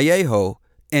in Vallejo,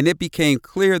 and it became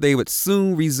clear they would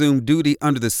soon resume duty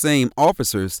under the same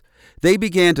officers, they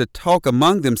began to talk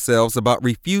among themselves about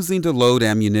refusing to load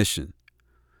ammunition.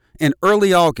 In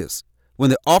early August, when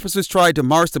the officers tried to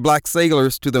march the black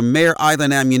sailors to the Mare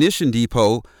Island Ammunition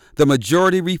Depot, the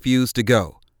majority refused to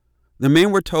go. The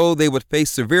men were told they would face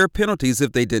severe penalties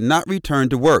if they did not return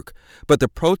to work, but the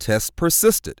protests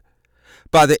persisted.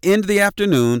 By the end of the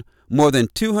afternoon, more than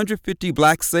 250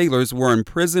 black sailors were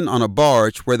imprisoned on a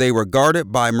barge where they were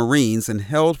guarded by Marines and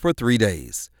held for 3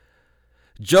 days.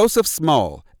 Joseph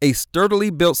Small, a sturdily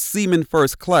built seaman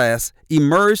first class,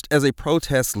 emerged as a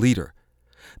protest leader.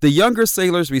 The younger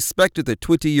sailors respected the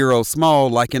 20-year-old Small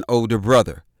like an older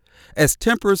brother. As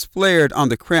tempers flared on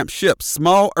the cramped ship,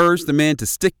 Small urged the men to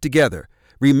stick together,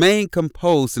 remain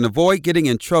composed, and avoid getting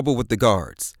in trouble with the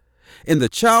guards. In the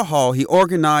chow hall, he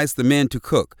organized the men to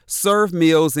cook, serve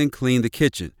meals, and clean the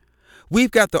kitchen. We've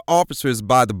got the officers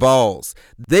by the balls.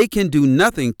 They can do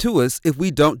nothing to us if we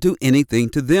don't do anything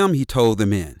to them, he told the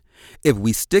men. If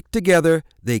we stick together,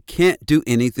 they can't do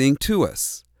anything to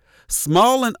us.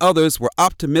 Small and others were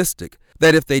optimistic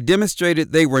that if they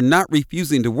demonstrated they were not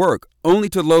refusing to work, only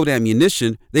to load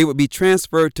ammunition, they would be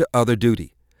transferred to other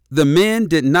duty. The men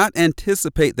did not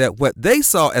anticipate that what they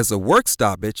saw as a work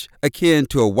stoppage, akin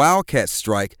to a wildcat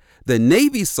strike, the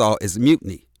Navy saw as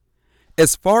mutiny.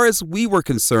 As far as we were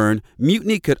concerned,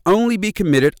 mutiny could only be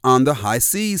committed on the high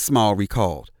seas, Small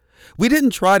recalled. We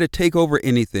didn't try to take over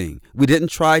anything. We didn't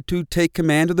try to take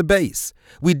command of the base.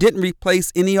 We didn't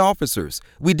replace any officers.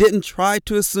 We didn't try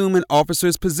to assume an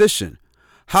officer's position.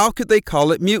 How could they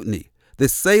call it mutiny? The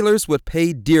sailors would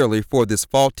pay dearly for this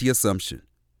faulty assumption.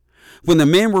 When the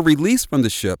men were released from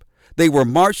the ship, they were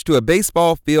marched to a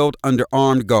baseball field under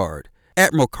armed guard.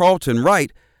 Admiral Carlton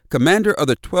Wright, commander of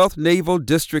the 12th Naval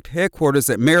District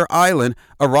Headquarters at Mare Island,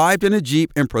 arrived in a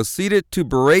jeep and proceeded to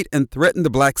berate and threaten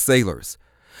the black sailors.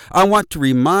 I want to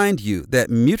remind you that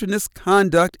mutinous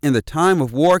conduct in the time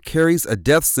of war carries a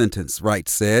death sentence, Wright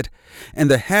said,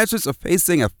 and the hazards of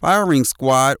facing a firing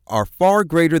squad are far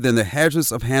greater than the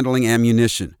hazards of handling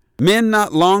ammunition. Men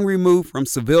not long removed from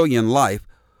civilian life,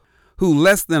 who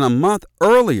less than a month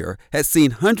earlier had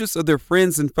seen hundreds of their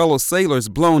friends and fellow sailors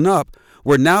blown up,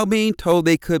 were now being told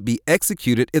they could be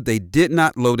executed if they did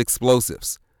not load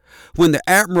explosives. When the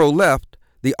admiral left,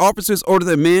 the officers ordered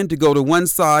the men to go to one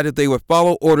side if they would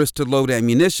follow orders to load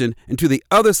ammunition and to the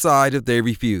other side if they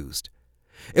refused.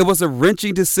 It was a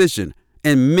wrenching decision,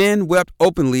 and men wept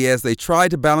openly as they tried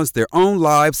to balance their own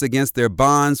lives against their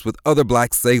bonds with other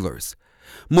black sailors.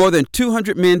 More than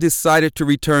 200 men decided to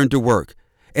return to work,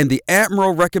 and the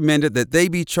admiral recommended that they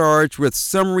be charged with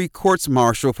summary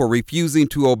courts-martial for refusing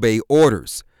to obey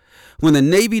orders. When the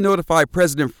Navy notified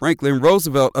President Franklin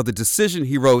Roosevelt of the decision,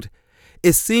 he wrote,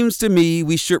 "It seems to me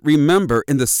we should remember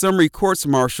in the summary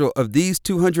courts-martial of these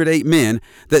 208 men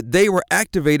that they were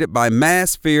activated by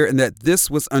mass fear and that this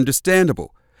was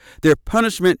understandable. Their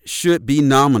punishment should be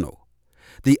nominal."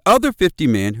 The other 50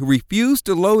 men who refused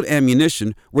to load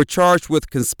ammunition were charged with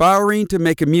conspiring to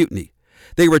make a mutiny.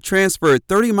 They were transferred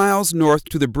 30 miles north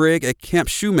to the brig at Camp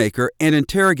Shoemaker and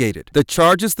interrogated. The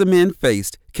charges the men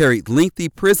faced carried lengthy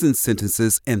prison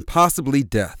sentences and possibly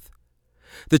death.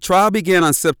 The trial began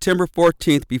on September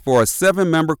 14th before a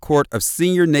 7-member court of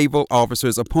senior naval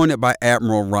officers appointed by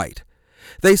Admiral Wright.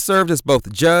 They served as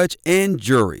both judge and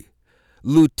jury.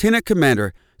 Lieutenant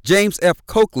Commander James F.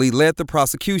 Coakley led the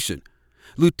prosecution.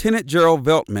 Lieutenant Gerald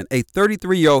Veltman, a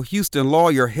 33-year-old Houston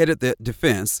lawyer, headed the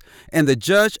defense, and the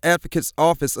judge advocate's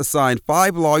office assigned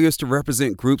 5 lawyers to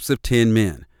represent groups of 10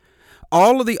 men.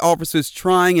 All of the officers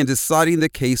trying and deciding the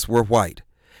case were white.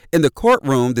 In the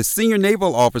courtroom, the senior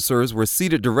naval officers were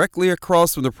seated directly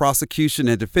across from the prosecution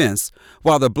and defense,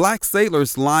 while the black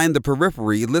sailors lined the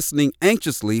periphery, listening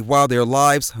anxiously while their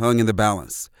lives hung in the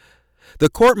balance. The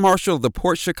court-martial of the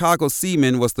Port Chicago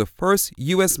seamen was the first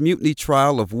U.S. mutiny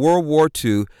trial of World War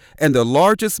II and the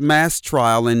largest mass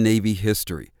trial in Navy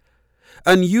history.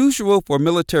 Unusual for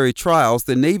military trials,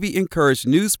 the Navy encouraged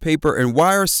newspaper and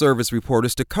wire service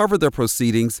reporters to cover the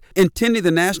proceedings, intending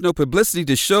the national publicity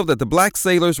to show that the black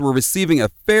sailors were receiving a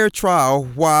fair trial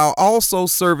while also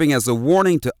serving as a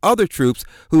warning to other troops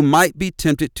who might be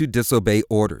tempted to disobey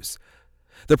orders.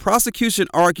 The prosecution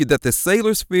argued that the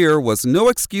sailors' fear was no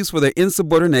excuse for their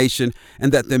insubordination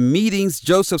and that the meetings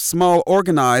Joseph Small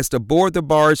organized aboard the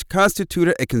barge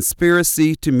constituted a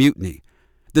conspiracy to mutiny.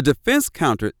 The defense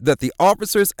countered that the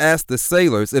officers asked the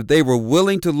sailors if they were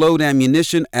willing to load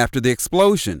ammunition after the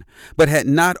explosion, but had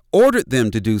not ordered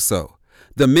them to do so.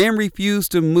 The men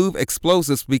refused to move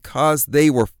explosives because they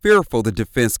were fearful, the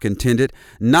defense contended,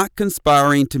 not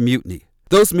conspiring to mutiny.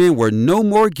 Those men were no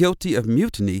more guilty of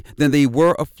mutiny than they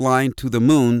were of flying to the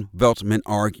moon, Veltman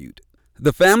argued.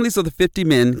 The families of the 50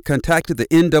 men contacted the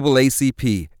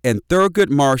NAACP, and Thurgood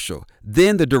Marshall,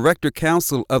 then the Director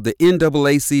Counsel of the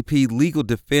NAACP Legal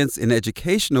Defense and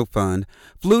Educational Fund,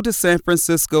 flew to San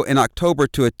Francisco in October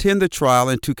to attend the trial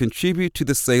and to contribute to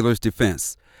the sailors'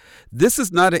 defense. This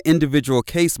is not an individual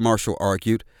case, Marshall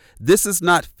argued. This is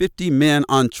not 50 men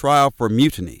on trial for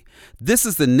mutiny. This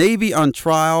is the Navy on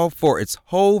trial for its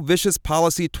whole vicious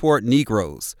policy toward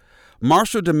Negroes.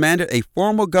 Marshall demanded a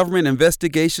formal government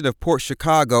investigation of Port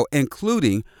Chicago,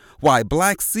 including why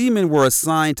black seamen were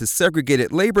assigned to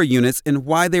segregated labor units and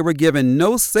why they were given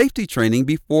no safety training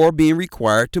before being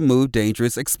required to move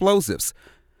dangerous explosives.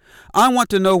 I want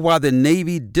to know why the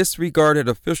Navy disregarded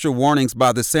official warnings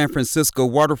by the San Francisco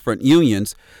waterfront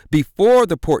unions before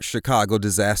the Port Chicago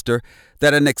disaster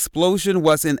that an explosion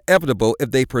was inevitable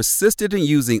if they persisted in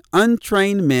using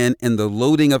untrained men in the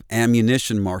loading of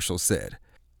ammunition, Marshall said.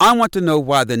 I want to know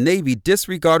why the Navy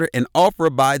disregarded an offer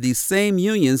by these same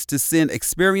unions to send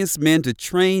experienced men to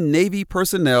train Navy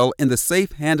personnel in the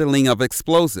safe handling of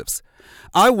explosives.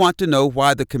 I want to know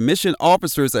why the commissioned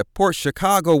officers at Port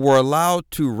Chicago were allowed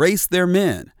to race their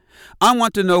men. I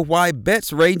want to know why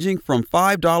bets ranging from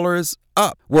 $5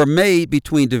 up were made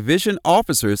between division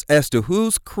officers as to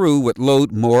whose crew would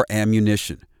load more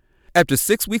ammunition. After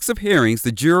 6 weeks of hearings,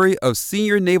 the jury of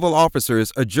senior naval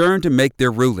officers adjourned to make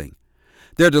their ruling.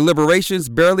 Their deliberations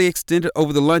barely extended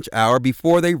over the lunch hour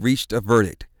before they reached a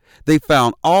verdict. They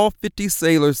found all 50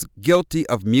 sailors guilty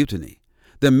of mutiny.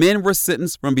 The men were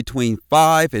sentenced from between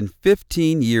 5 and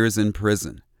 15 years in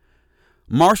prison.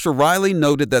 Marshal Riley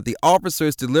noted that the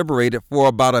officers deliberated for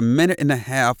about a minute and a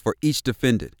half for each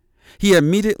defendant. He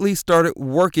immediately started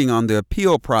working on the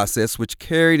appeal process, which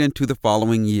carried into the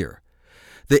following year.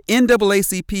 The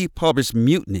NAACP published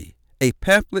Mutiny, a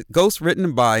pamphlet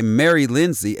ghostwritten by Mary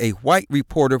Lindsay, a white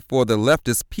reporter for the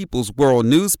leftist People's World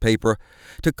newspaper,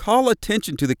 to call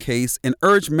attention to the case and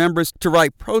urge members to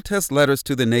write protest letters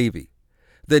to the Navy.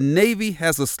 The Navy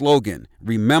has a slogan,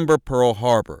 "Remember Pearl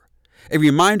Harbor," a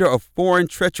reminder of foreign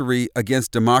treachery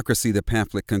against democracy, the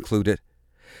pamphlet concluded.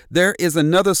 There is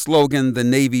another slogan the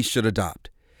Navy should adopt.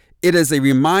 It is a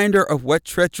reminder of what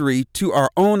treachery to our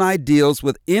own ideals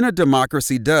within a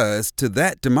democracy does to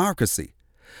that democracy.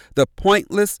 The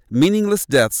pointless, meaningless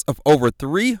deaths of over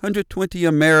 320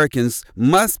 Americans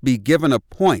must be given a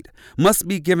point, must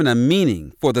be given a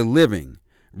meaning for the living.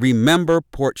 Remember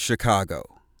Port Chicago.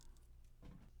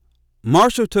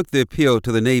 Marshall took the appeal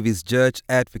to the Navy's Judge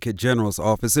Advocate General's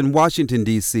office in Washington,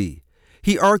 D.C.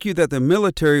 He argued that the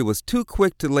military was too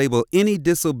quick to label any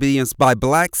disobedience by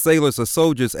black sailors or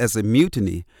soldiers as a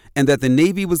mutiny, and that the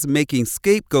Navy was making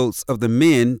scapegoats of the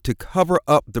men to cover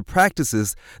up the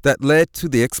practices that led to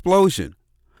the explosion.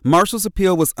 Marshall's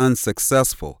appeal was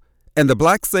unsuccessful, and the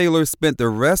black sailors spent the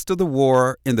rest of the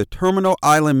war in the Terminal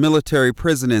Island military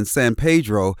prison in San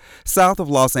Pedro, south of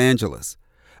Los Angeles.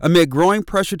 Amid growing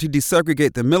pressure to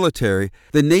desegregate the military,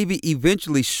 the Navy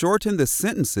eventually shortened the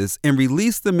sentences and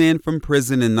released the men from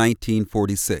prison in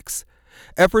 1946.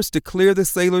 Efforts to clear the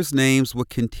sailors' names would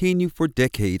continue for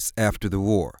decades after the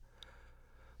war.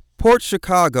 Port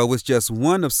Chicago was just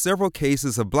one of several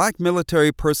cases of black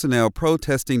military personnel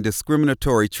protesting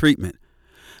discriminatory treatment.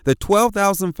 The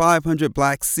 12,500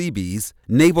 black Seabees,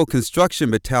 Naval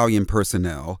Construction Battalion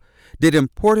personnel, did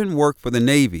important work for the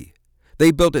Navy. They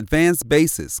built advanced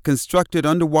bases, constructed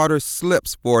underwater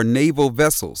slips for naval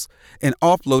vessels, and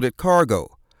offloaded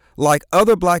cargo. Like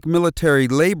other black military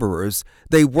laborers,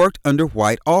 they worked under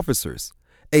white officers.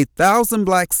 1,000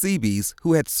 black Seabees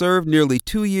who had served nearly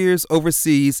 2 years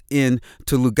overseas in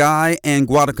Tulugai and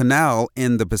Guadalcanal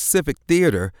in the Pacific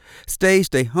Theater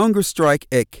staged a hunger strike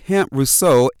at Camp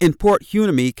Rousseau in Port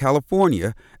Hueneme,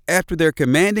 California, after their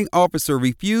commanding officer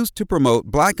refused to promote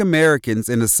black Americans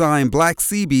and assign black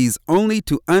Seabees only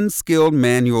to unskilled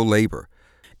manual labor.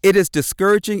 It is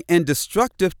discouraging and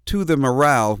destructive to the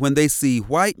morale when they see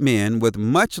white men with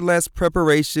much less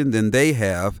preparation than they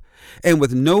have and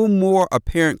with no more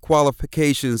apparent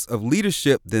qualifications of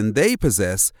leadership than they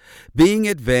possess being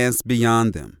advanced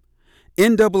beyond them.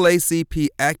 NAACP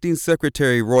Acting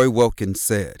Secretary Roy Wilkins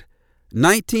said,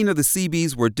 19 of the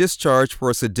Seabees were discharged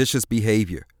for seditious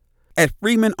behavior. At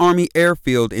Freeman Army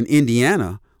Airfield in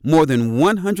Indiana, more than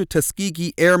 100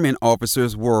 Tuskegee Airmen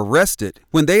officers were arrested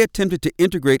when they attempted to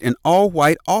integrate an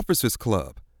all-white officers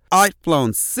club. I'd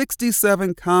flown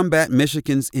 67 combat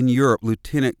missions in Europe,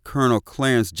 Lieutenant Colonel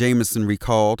Clarence Jameson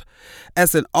recalled.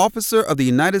 As an officer of the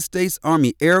United States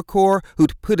Army Air Corps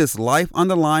who'd put his life on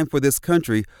the line for this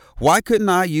country, why couldn't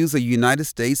I use a United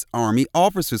States Army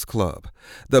Officers Club?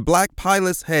 The black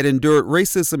pilots had endured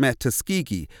racism at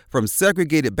Tuskegee, from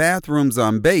segregated bathrooms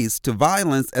on base to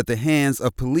violence at the hands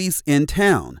of police in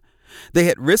town. They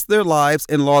had risked their lives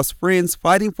and lost friends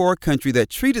fighting for a country that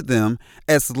treated them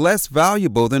as less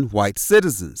valuable than white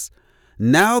citizens.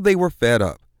 Now they were fed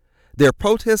up. Their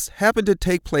protests happened to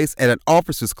take place at an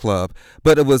officers' club,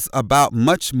 but it was about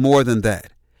much more than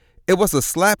that. It was a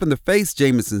slap in the face,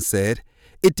 Jameson said.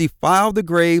 It defiled the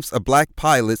graves of black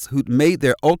pilots who'd made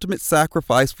their ultimate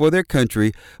sacrifice for their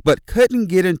country, but couldn't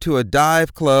get into a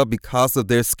dive club because of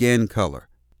their skin color.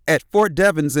 At Fort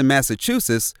Devens in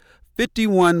Massachusetts,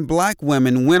 51 black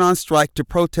women went on strike to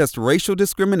protest racial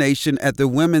discrimination at the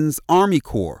Women's Army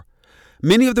Corps.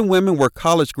 Many of the women were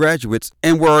college graduates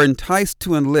and were enticed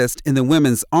to enlist in the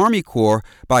Women's Army Corps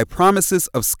by promises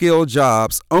of skilled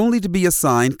jobs only to be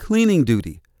assigned cleaning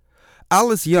duty.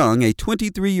 Alice Young, a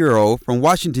 23-year-old from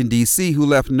Washington, D.C., who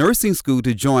left nursing school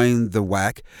to join the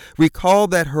WAC,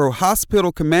 recalled that her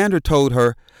hospital commander told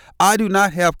her, "I do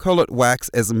not have colored WACs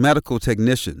as medical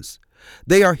technicians.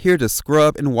 They are here to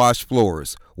scrub and wash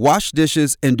floors, wash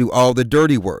dishes, and do all the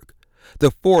dirty work." The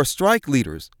 4 strike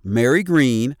leaders, Mary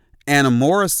Green, Anna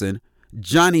Morrison,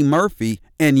 Johnny Murphy,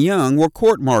 and Young, were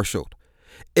court-martialed.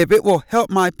 "If it will help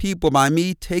my people by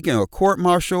me taking a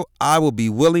court-martial, I will be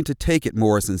willing to take it,"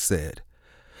 Morrison said.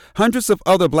 Hundreds of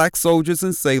other black soldiers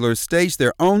and sailors staged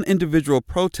their own individual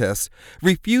protests,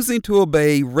 refusing to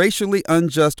obey racially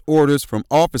unjust orders from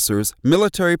officers,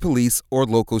 military police, or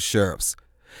local sheriffs.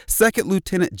 Second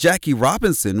Lieutenant Jackie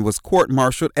Robinson was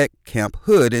court-martialed at Camp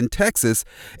Hood in Texas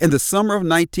in the summer of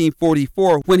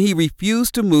 1944 when he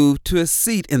refused to move to a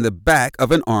seat in the back of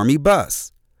an Army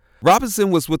bus. Robinson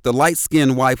was with the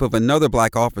light-skinned wife of another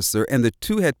black officer, and the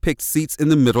two had picked seats in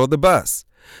the middle of the bus.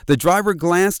 The driver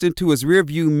glanced into his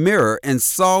rearview mirror and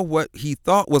saw what he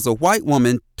thought was a white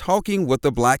woman talking with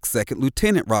a black second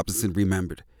lieutenant, Robinson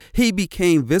remembered. He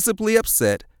became visibly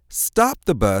upset, stopped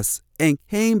the bus, and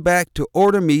came back to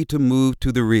order me to move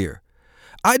to the rear.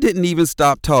 I didn't even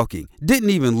stop talking, didn't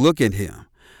even look at him.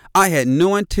 I had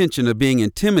no intention of being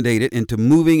intimidated into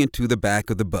moving into the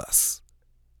back of the bus.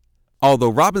 Although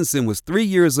Robinson was 3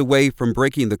 years away from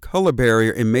breaking the color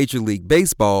barrier in Major League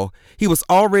Baseball, he was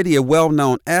already a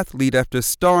well-known athlete after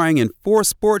starring in 4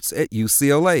 sports at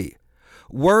UCLA.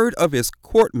 Word of his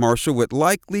court-martial would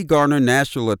likely garner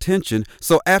national attention,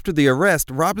 so after the arrest,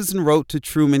 Robinson wrote to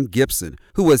Truman Gibson,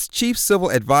 who was chief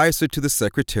civil advisor to the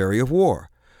Secretary of War.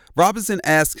 Robinson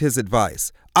asked his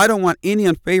advice, "I don't want any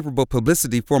unfavorable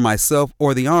publicity for myself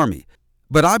or the Army.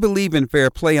 But I believe in fair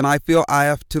play, and I feel I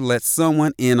have to let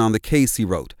someone in on the case," he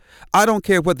wrote. "I don't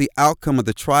care what the outcome of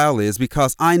the trial is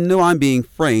because I know I'm being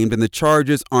framed and the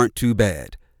charges aren't too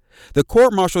bad." The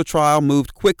court-martial trial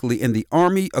moved quickly, and the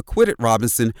Army acquitted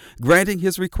Robinson, granting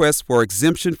his request for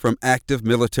exemption from active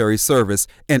military service,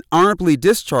 and honorably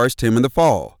discharged him in the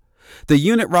fall. The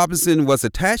unit Robinson was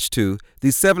attached to,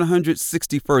 the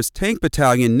 761st Tank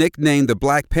Battalion, nicknamed the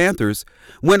Black Panthers,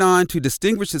 went on to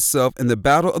distinguish itself in the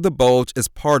Battle of the Bulge as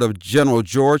part of General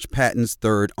George Patton's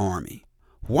Third Army.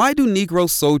 Why do Negro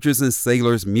soldiers and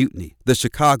sailors mutiny? The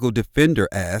Chicago Defender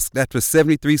asked after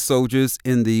 73 soldiers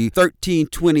in the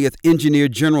 1320th Engineer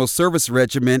General Service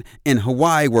Regiment in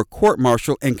Hawaii were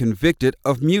court-martialed and convicted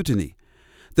of mutiny.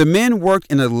 The men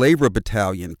worked in a labor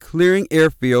battalion, clearing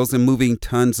airfields and moving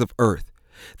tons of earth.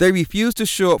 They refused to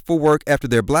show up for work after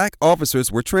their black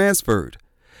officers were transferred.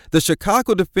 The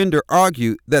Chicago Defender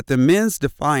argued that the men's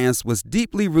defiance was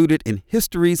deeply rooted in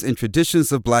histories and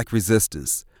traditions of black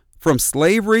resistance. From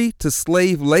slavery to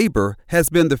slave labor has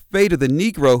been the fate of the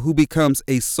Negro who becomes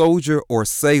a soldier or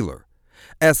sailor.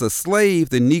 As a slave,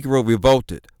 the Negro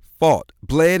revolted, fought,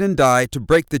 bled, and died to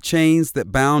break the chains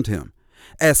that bound him.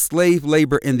 As slave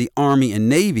labor in the Army and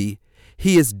Navy,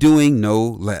 he is doing no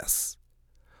less.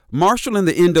 Marshall and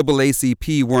the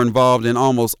NAACP were involved in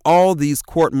almost all these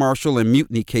court-martial and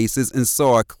mutiny cases and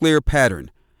saw a clear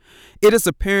pattern. It is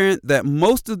apparent that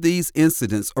most of these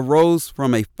incidents arose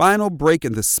from a final break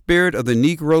in the spirit of the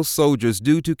Negro soldiers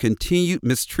due to continued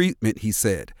mistreatment, he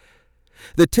said.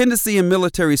 The tendency in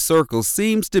military circles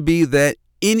seems to be that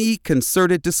any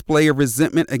concerted display of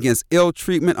resentment against ill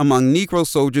treatment among Negro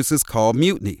soldiers is called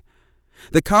mutiny.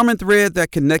 The common thread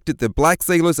that connected the black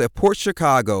sailors at Port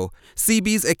Chicago,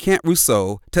 Seabees at Camp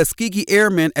Rousseau, Tuskegee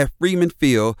Airmen at Freeman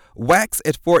Field, WACs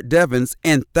at Fort Devens,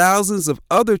 and thousands of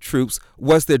other troops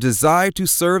was their desire to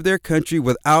serve their country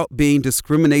without being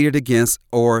discriminated against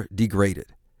or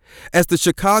degraded. As the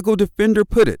Chicago Defender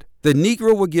put it, the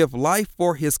Negro will give life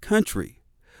for his country,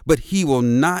 but he will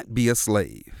not be a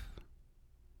slave.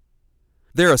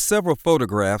 There are several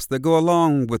photographs that go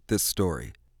along with this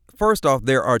story. First off,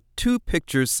 there are 2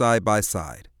 pictures side by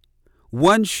side.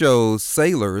 One shows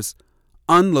sailors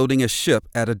unloading a ship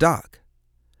at a dock.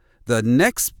 The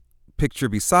next picture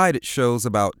beside it shows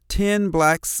about 10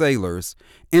 black sailors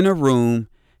in a room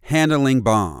handling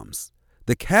bombs.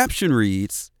 The caption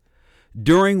reads,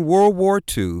 "During World War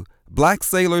II, black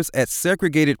sailors at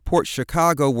segregated Port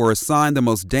Chicago were assigned the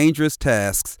most dangerous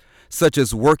tasks, such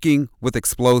as working with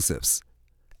explosives.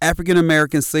 African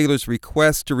American sailors'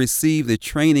 requests to receive the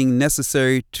training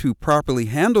necessary to properly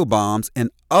handle bombs and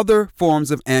other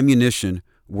forms of ammunition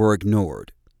were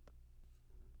ignored."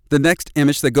 The next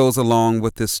image that goes along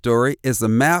with this story is a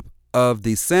map of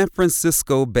the San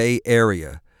Francisco Bay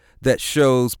Area that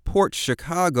shows Port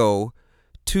Chicago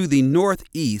to the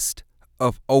northeast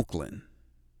of Oakland.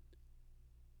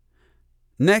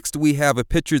 Next, we have a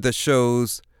picture that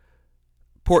shows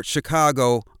Port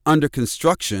Chicago under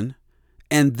construction,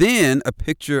 and then a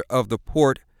picture of the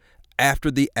port after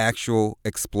the actual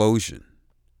explosion.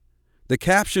 The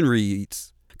caption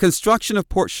reads, "Construction of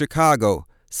Port Chicago,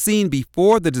 seen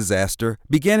before the disaster,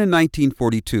 began in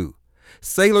 1942.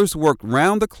 Sailors worked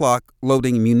round the clock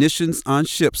loading munitions on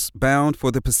ships bound for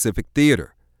the Pacific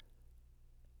Theater.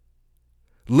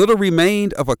 Little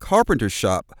remained of a carpenter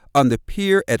shop on the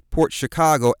pier at Port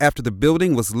Chicago after the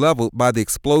building was leveled by the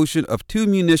explosion of 2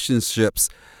 munitions ships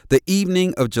the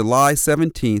evening of July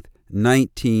 17,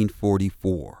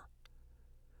 1944.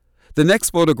 The next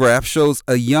photograph shows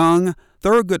a young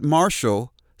Thurgood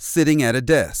Marshall sitting at a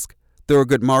desk.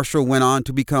 Thurgood Marshall went on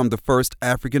to become the first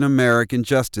African American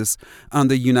justice on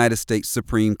the United States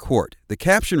Supreme Court. The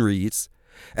caption reads,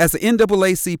 "As an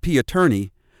NAACP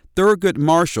attorney, Thurgood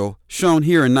Marshall, shown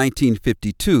here in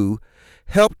 1952,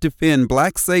 helped defend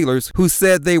black sailors who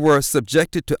said they were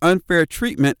subjected to unfair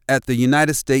treatment at the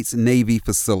United States Navy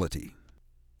facility.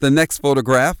 The next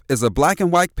photograph is a black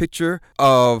and white picture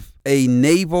of a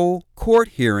naval court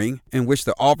hearing in which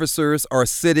the officers are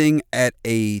sitting at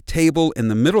a table in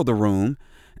the middle of the room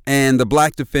and the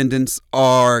black defendants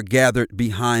are gathered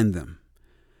behind them.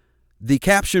 The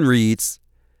caption reads,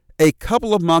 "A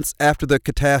couple of months after the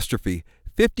catastrophe,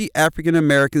 50 African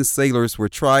American sailors were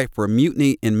tried for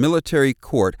mutiny in military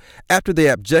court after they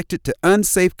objected to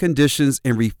unsafe conditions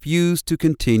and refused to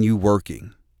continue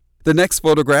working." The next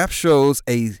photograph shows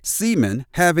a seaman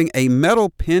having a medal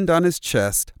pinned on his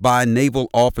chest by a naval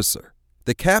officer.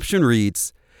 The caption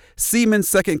reads, "Seaman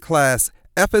Second Class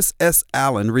FSS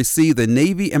Allen received the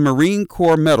Navy and Marine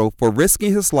Corps Medal for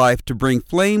risking his life to bring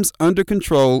flames under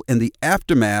control in the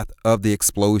aftermath of the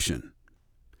explosion."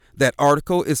 That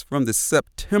article is from the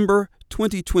September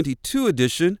 2022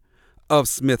 edition of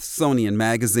Smithsonian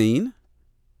Magazine.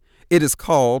 It is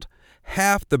called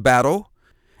Half the Battle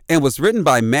and was written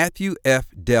by Matthew F.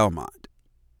 Delmont.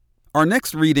 Our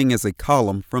next reading is a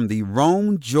column from the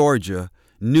Rome, Georgia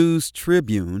News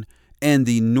Tribune and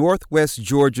the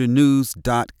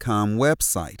NorthwestGeorgiaNews.com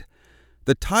website.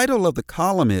 The title of the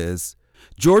column is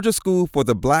Georgia School for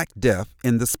the Black Deaf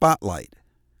in the Spotlight.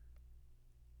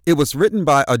 It was written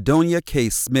by Adonia K.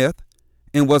 Smith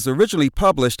and was originally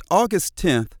published August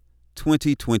 10th,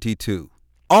 2022.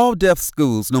 All deaf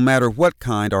schools, no matter what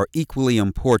kind, are equally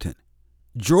important.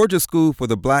 Georgia School for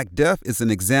the Black Deaf is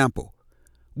an example.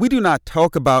 We do not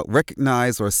talk about,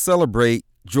 recognize, or celebrate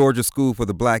Georgia School for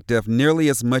the Black Deaf nearly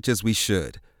as much as we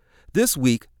should. This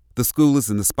week, the school is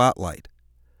in the spotlight.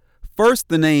 First,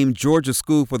 the name Georgia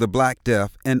School for the Black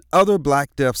Deaf and other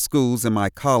black deaf schools in my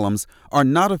columns are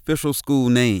not official school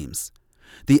names.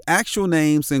 The actual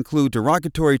names include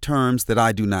derogatory terms that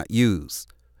I do not use.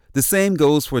 The same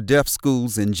goes for deaf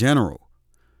schools in general.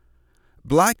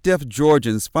 Black deaf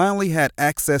Georgians finally had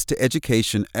access to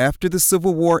education after the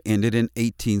Civil War ended in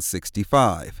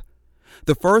 1865.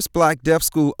 The first black deaf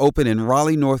school opened in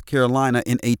Raleigh, North Carolina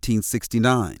in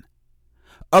 1869.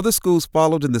 Other schools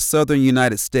followed in the southern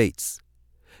United States.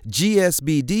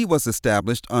 GSBD was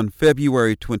established on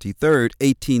February 23,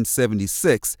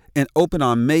 1876, and opened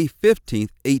on May 15,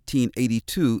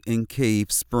 1882 in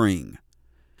Cave Spring.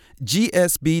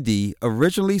 GSBD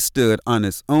originally stood on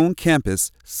its own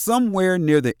campus somewhere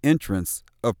near the entrance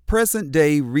of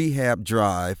present-day Rehab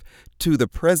Drive to the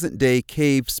present-day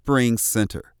Cave Spring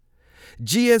Center.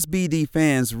 GSBD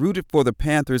fans rooted for the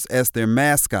Panthers as their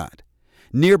mascot.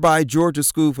 Nearby Georgia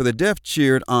School for the Deaf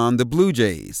cheered on the Blue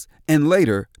Jays, and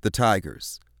later the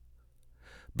Tigers.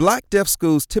 Black deaf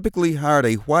schools typically hired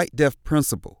a white deaf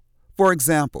principal. For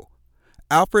example,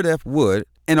 Alfred F. Wood,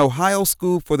 an Ohio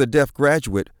School for the Deaf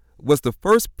graduate, was the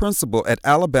first principal at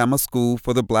Alabama School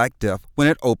for the Black Deaf when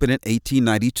it opened in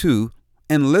 1892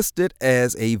 and listed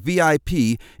as a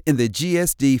VIP in the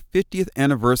GSD 50th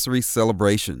anniversary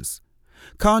celebrations.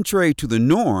 Contrary to the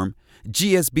norm,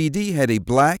 GSBD had a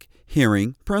black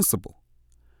hearing principal.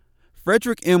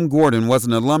 Frederick M. Gordon was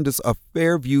an alumnus of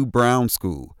Fairview Brown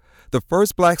School, the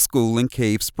first black school in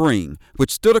Cave Spring,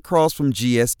 which stood across from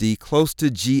GSD close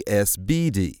to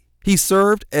GSBD. He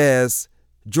served as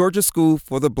Georgia School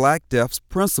for the Black Deaf's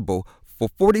principal for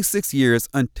 46 years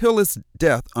until his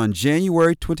death on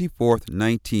January 24,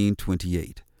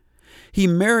 1928. He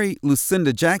married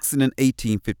Lucinda Jackson in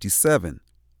 1857.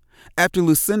 After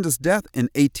Lucinda's death in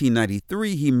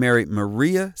 1893, he married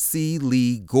Maria C.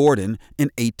 Lee Gordon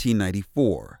in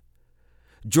 1894.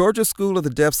 Georgia School of the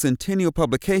Deaf Centennial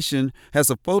publication has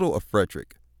a photo of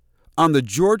Frederick. On the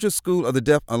Georgia School of the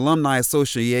Deaf Alumni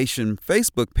Association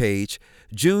Facebook page,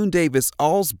 June Davis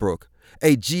Alsbrook,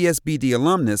 a GSBD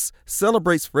alumnus,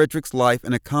 celebrates Frederick's life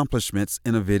and accomplishments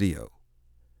in a video.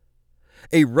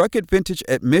 A rugged vintage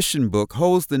admission book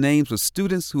holds the names of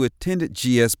students who attended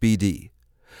GSBD.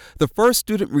 The first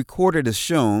student recorded as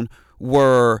shown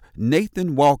were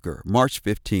Nathan Walker, March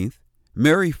 15th,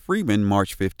 Mary Freeman,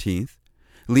 March 15th,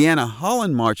 Leanna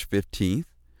Holland, March 15th,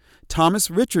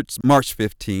 Thomas Richards, March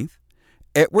 15th,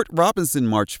 Edward Robinson,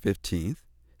 March 15th,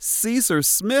 Caesar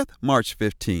Smith, March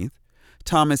 15th,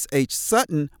 Thomas H.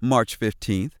 Sutton, March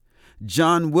 15th,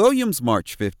 John Williams,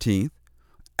 March 15th,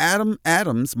 Adam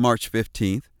Adams, March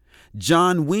 15th,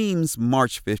 John Weems,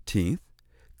 March 15th,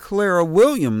 Clara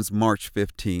Williams, March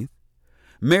 15th,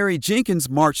 Mary Jenkins,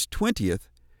 March 20th,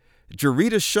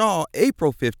 Jarita Shaw,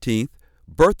 April 15th,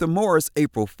 Bertha Morris,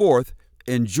 April 4th,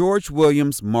 and George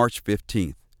Williams, March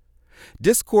 15th.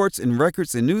 Discords in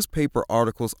records and newspaper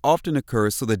articles often occur,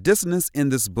 so the dissonance in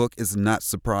this book is not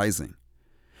surprising.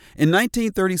 In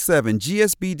 1937,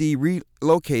 GSBD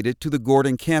relocated to the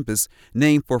Gordon campus,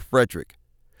 named for Frederick.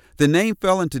 The name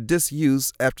fell into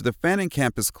disuse after the Fannin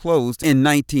campus closed in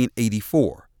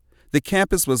 1984. The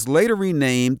campus was later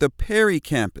renamed the Perry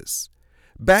campus.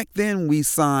 Back then, we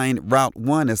signed Route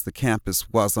 1 as the campus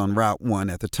was on Route 1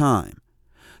 at the time.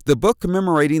 The book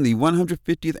commemorating the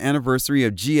 150th anniversary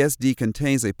of GSD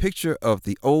contains a picture of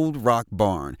the Old Rock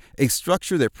Barn, a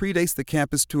structure that predates the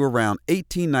campus to around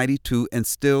 1892 and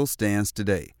still stands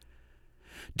today.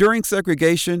 During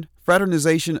segregation,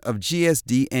 fraternization of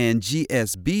GSD and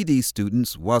GSBD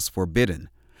students was forbidden.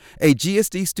 A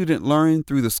GSD student learned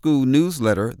through the school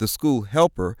newsletter, The School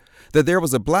Helper, that there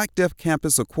was a Black Deaf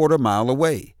campus a quarter-mile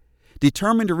away.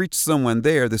 Determined to reach someone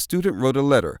there, the student wrote a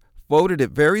letter, folded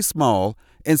it very small,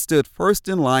 and stood first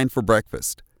in line for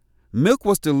breakfast. Milk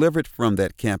was delivered from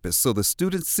that campus, so the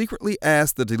student secretly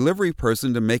asked the delivery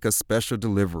person to make a special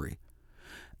delivery.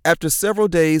 After several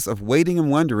days of waiting and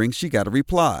wondering, she got a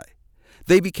reply.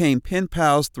 They became pen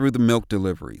pals through the milk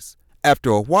deliveries.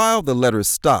 After a while, the letters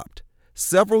stopped.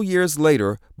 Several years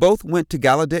later, both went to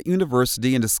Gallaudet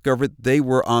University and discovered they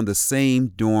were on the same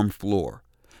dorm floor.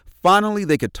 Finally,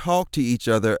 they could talk to each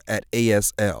other at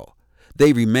ASL.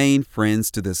 They remain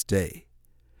friends to this day.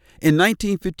 In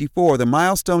 1954, the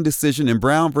milestone decision in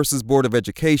Brown v. Board of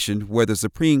Education, where the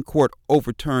Supreme Court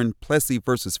overturned Plessy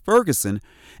v. Ferguson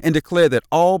and declared that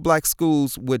all black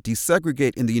schools would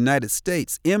desegregate in the United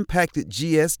States, impacted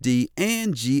GSD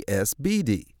and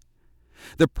GSBD.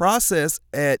 The process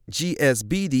at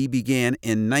GSBD began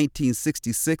in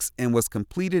 1966 and was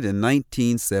completed in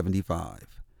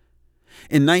 1975.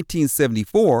 In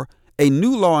 1974, a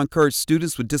new law encouraged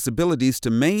students with disabilities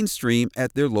to mainstream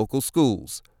at their local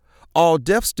schools. All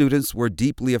deaf students were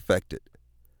deeply affected.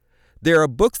 There are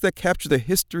books that capture the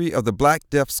history of the black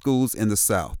deaf schools in the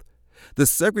South. The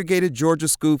Segregated Georgia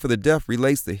School for the Deaf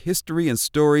relates the history and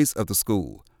stories of the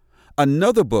school.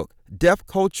 Another book, Deaf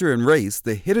Culture and Race,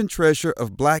 The Hidden Treasure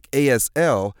of Black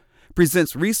ASL,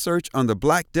 presents research on the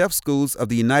black deaf schools of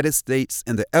the United States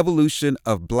and the evolution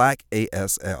of black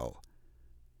ASL.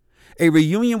 A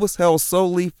reunion was held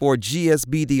solely for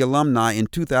GSBD alumni in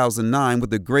 2009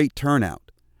 with a great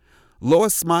turnout.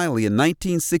 Lois Smiley, a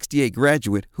 1968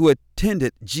 graduate who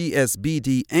attended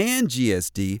GSBD and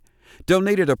GSD,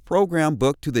 donated a program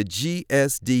book to the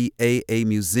GSD-AA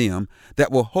Museum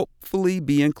that will hopefully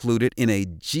be included in a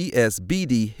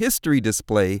GSBD history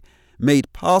display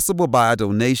made possible by a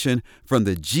donation from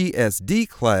the GSD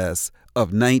class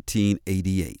of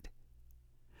 1988.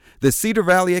 The Cedar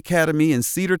Valley Academy in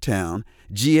Cedartown,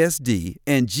 GSD,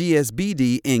 and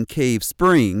GSBD in Cave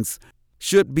Springs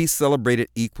should be celebrated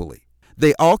equally.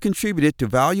 They all contributed to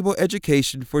valuable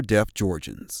education for deaf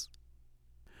Georgians.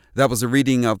 That was a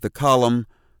reading of the column,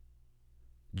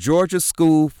 Georgia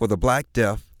School for the Black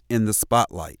Deaf in the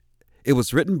Spotlight. It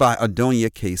was written by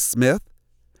Adonia K. Smith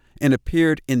and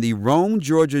appeared in the Rome,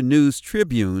 Georgia News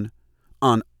Tribune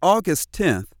on August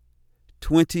 10th,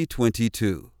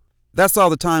 2022. That's all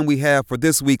the time we have for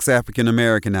this week's African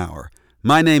American Hour.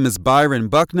 My name is Byron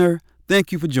Buckner.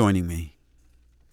 Thank you for joining me.